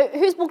 right? So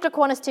who's booked a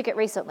Qantas ticket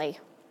recently?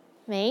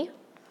 Me.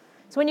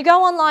 So when you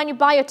go online, you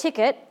buy your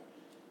ticket,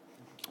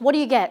 what do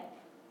you get?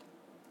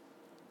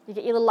 You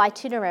get your little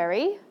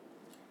itinerary,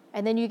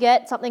 and then you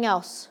get something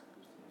else.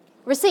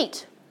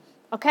 Receipt.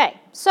 Okay,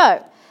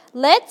 so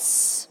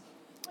let's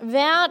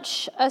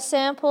vouch a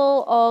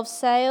sample of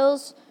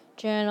sales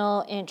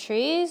journal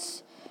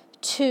entries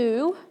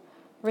to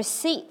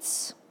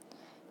receipts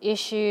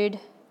issued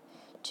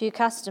to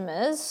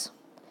customers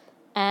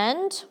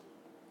and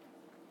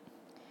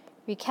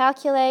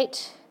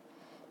recalculate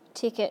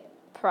ticket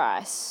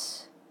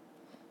price.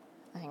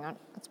 Hang on,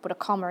 let's put a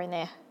comma in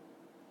there.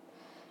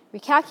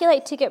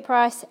 Recalculate ticket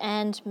price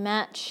and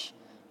match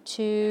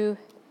to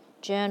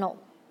journal.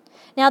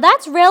 Now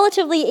that's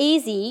relatively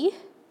easy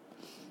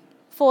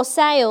for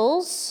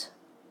sales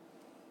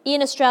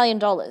in Australian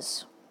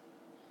dollars.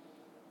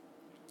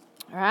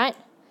 All right?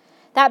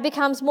 That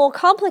becomes more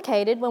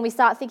complicated when we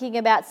start thinking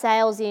about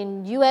sales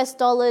in US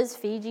dollars,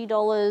 Fiji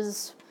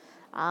dollars,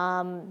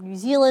 New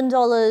Zealand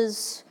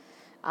dollars,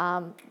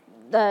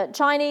 the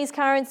Chinese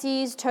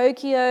currencies,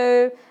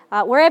 Tokyo,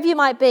 wherever you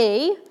might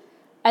be,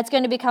 it's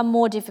going to become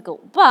more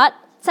difficult. But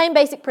same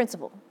basic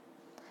principle.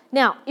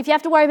 Now, if you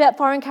have to worry about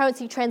foreign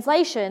currency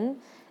translation,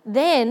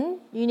 then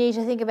you need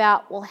to think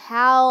about, well,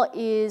 how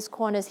is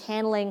Qantas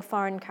handling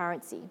foreign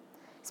currency,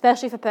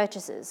 especially for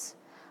purchases?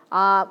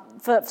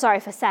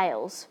 For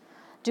sales.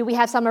 Do we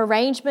have some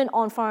arrangement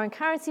on foreign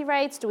currency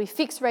rates? Do we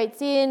fix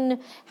rates in?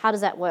 How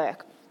does that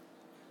work?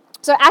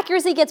 So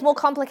accuracy gets more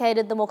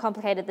complicated the more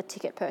complicated the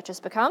ticket purchase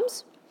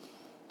becomes.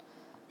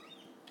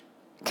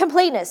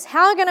 Completeness.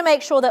 How am I going to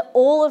make sure that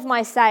all of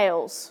my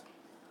sales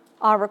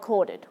are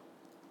recorded?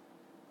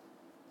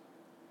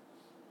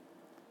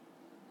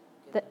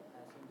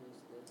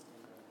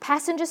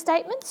 Passenger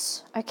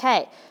statements?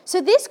 Okay.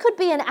 So this could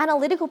be an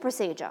analytical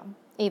procedure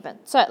even.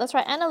 So let's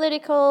write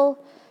analytical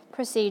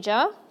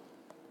procedure.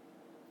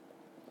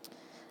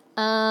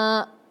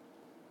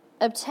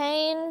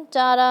 Obtain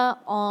data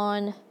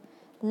on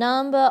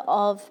number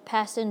of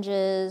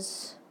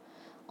passengers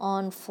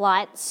on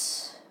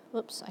flights.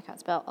 Whoops, I can't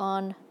spell.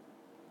 On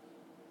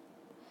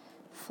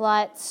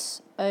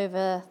flights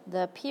over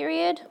the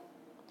period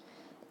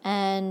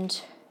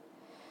and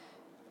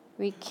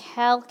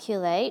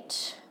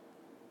recalculate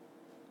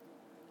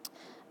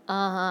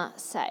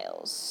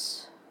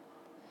sales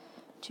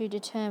to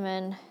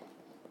determine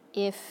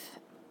if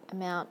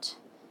amount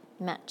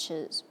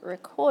matches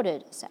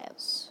recorded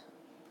sales.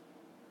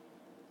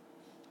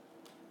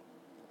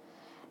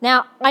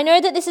 Now, I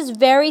know that this is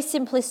very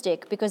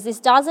simplistic because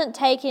this doesn't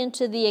take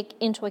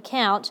into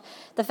account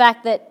the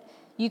fact that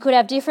you could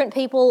have different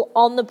people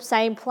on the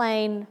same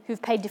plane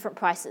who've paid different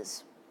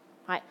prices.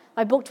 Right?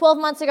 I booked 12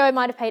 months ago, I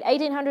might have paid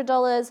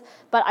 $1,800,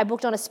 but I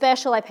booked on a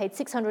special, I paid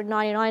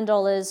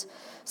 $699.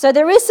 So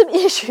there is some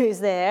issues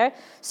there,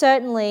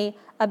 certainly,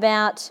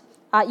 about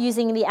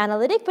using the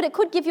analytic, but it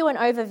could give you an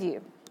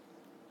overview.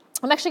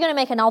 I'm actually going to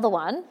make another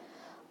one.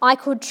 I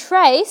could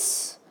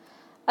trace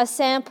a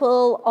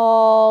sample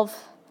of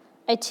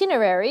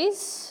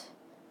itineraries.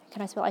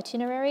 Can I spell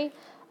itinerary?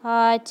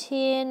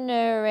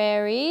 Itineraries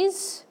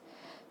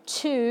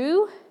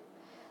to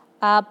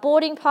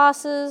boarding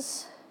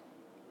passes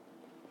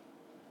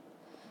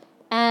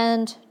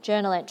and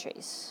journal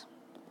entries.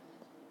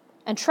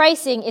 And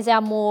tracing is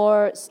our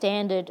more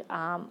standard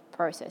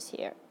process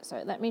here.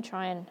 So let me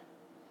try and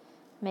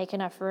make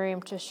enough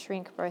room to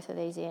shrink both of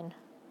these in.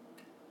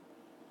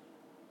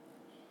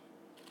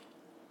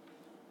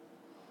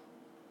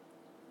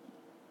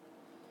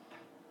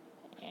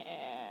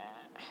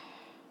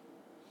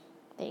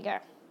 There you go.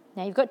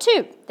 Now you've got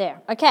two there.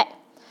 Okay.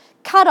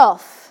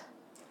 Cutoff.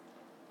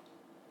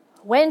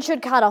 When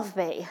should cutoff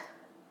be?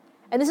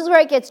 And this is where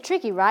it gets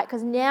tricky, right?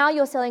 Because now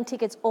you're selling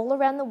tickets all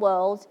around the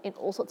world in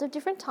all sorts of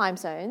different time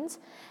zones.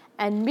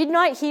 And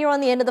midnight here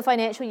on the end of the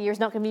financial year is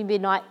not going to be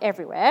midnight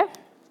everywhere.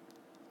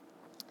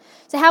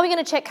 So how are we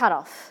going to check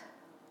cutoff?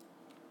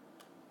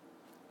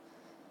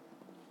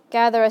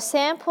 Gather a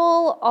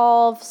sample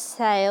of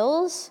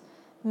sales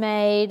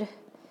made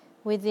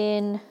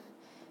within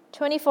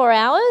 24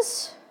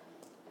 hours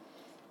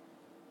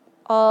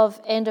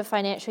of end of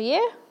financial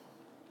year.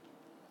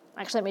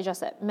 Actually, let me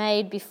adjust that.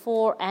 Made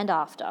before and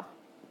after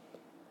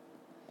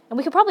And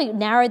we could probably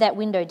narrow that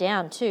window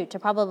down too to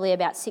probably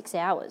about 6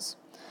 hours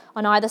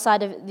on either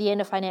side of the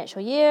end of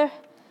financial year.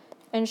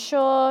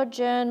 Ensure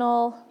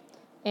journal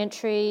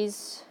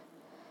entries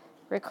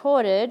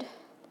recorded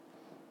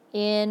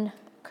in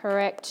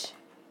correct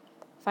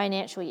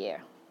financial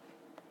year.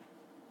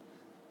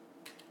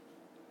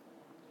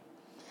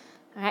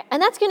 All right,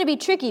 and that's going to be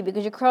tricky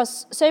because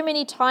across so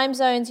many time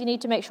zones, you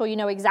need to make sure you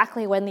know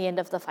exactly when the end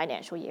of the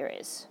financial year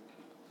is.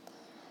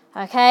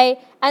 Okay,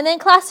 and then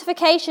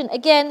classification.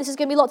 Again, this is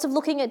going to be lots of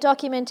looking at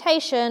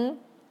documentation.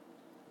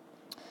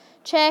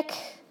 Check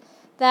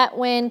that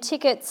when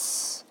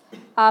tickets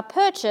are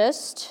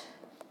purchased,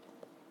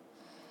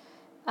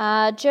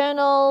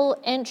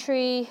 journal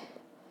entry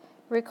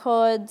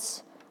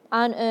records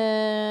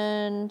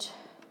unearned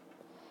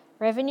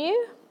revenue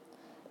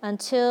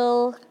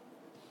until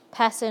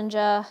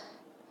passenger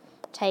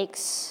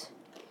takes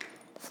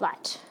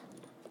flight.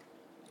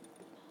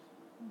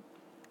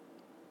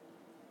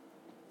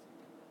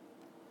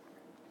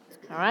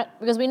 All right,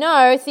 because we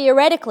know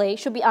theoretically it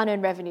should be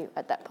unearned revenue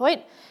at that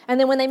point. And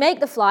then when they make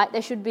the flight,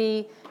 there should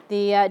be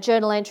the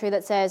journal entry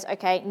that says,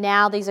 okay,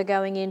 now these are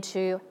going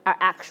into our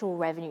actual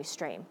revenue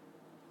stream.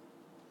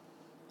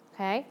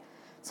 Okay,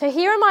 so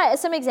here are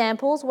some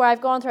examples where I've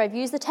gone through. I've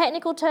used the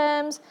technical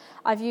terms.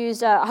 I've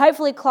used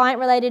hopefully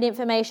client-related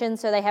information,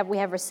 so we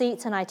have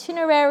receipts and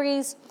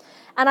itineraries.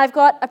 And I've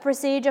got a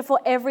procedure for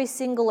every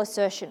single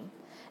assertion.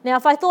 Now,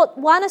 if I thought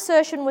one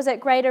assertion was at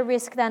greater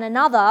risk than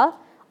another,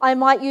 I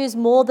might use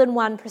more than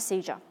one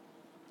procedure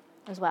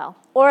as well.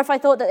 Or if I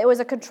thought that there was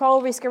a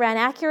control risk around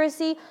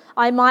accuracy,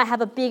 I might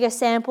have a bigger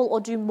sample or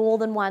do more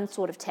than one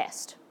sort of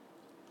test.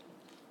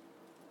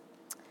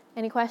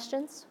 Any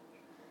questions?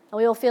 Are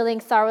we all feeling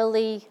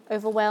thoroughly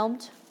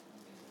overwhelmed?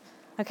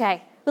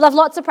 Okay, we'll have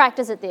lots of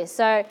practice at this,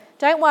 so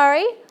don't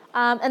worry.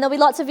 And there'll be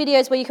lots of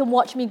videos where you can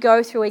watch me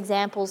go through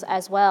examples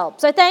as well.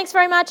 So thanks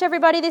very much,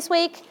 everybody, this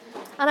week.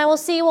 And I will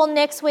see you all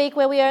next week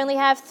where we only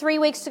have 3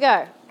 weeks to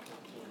go.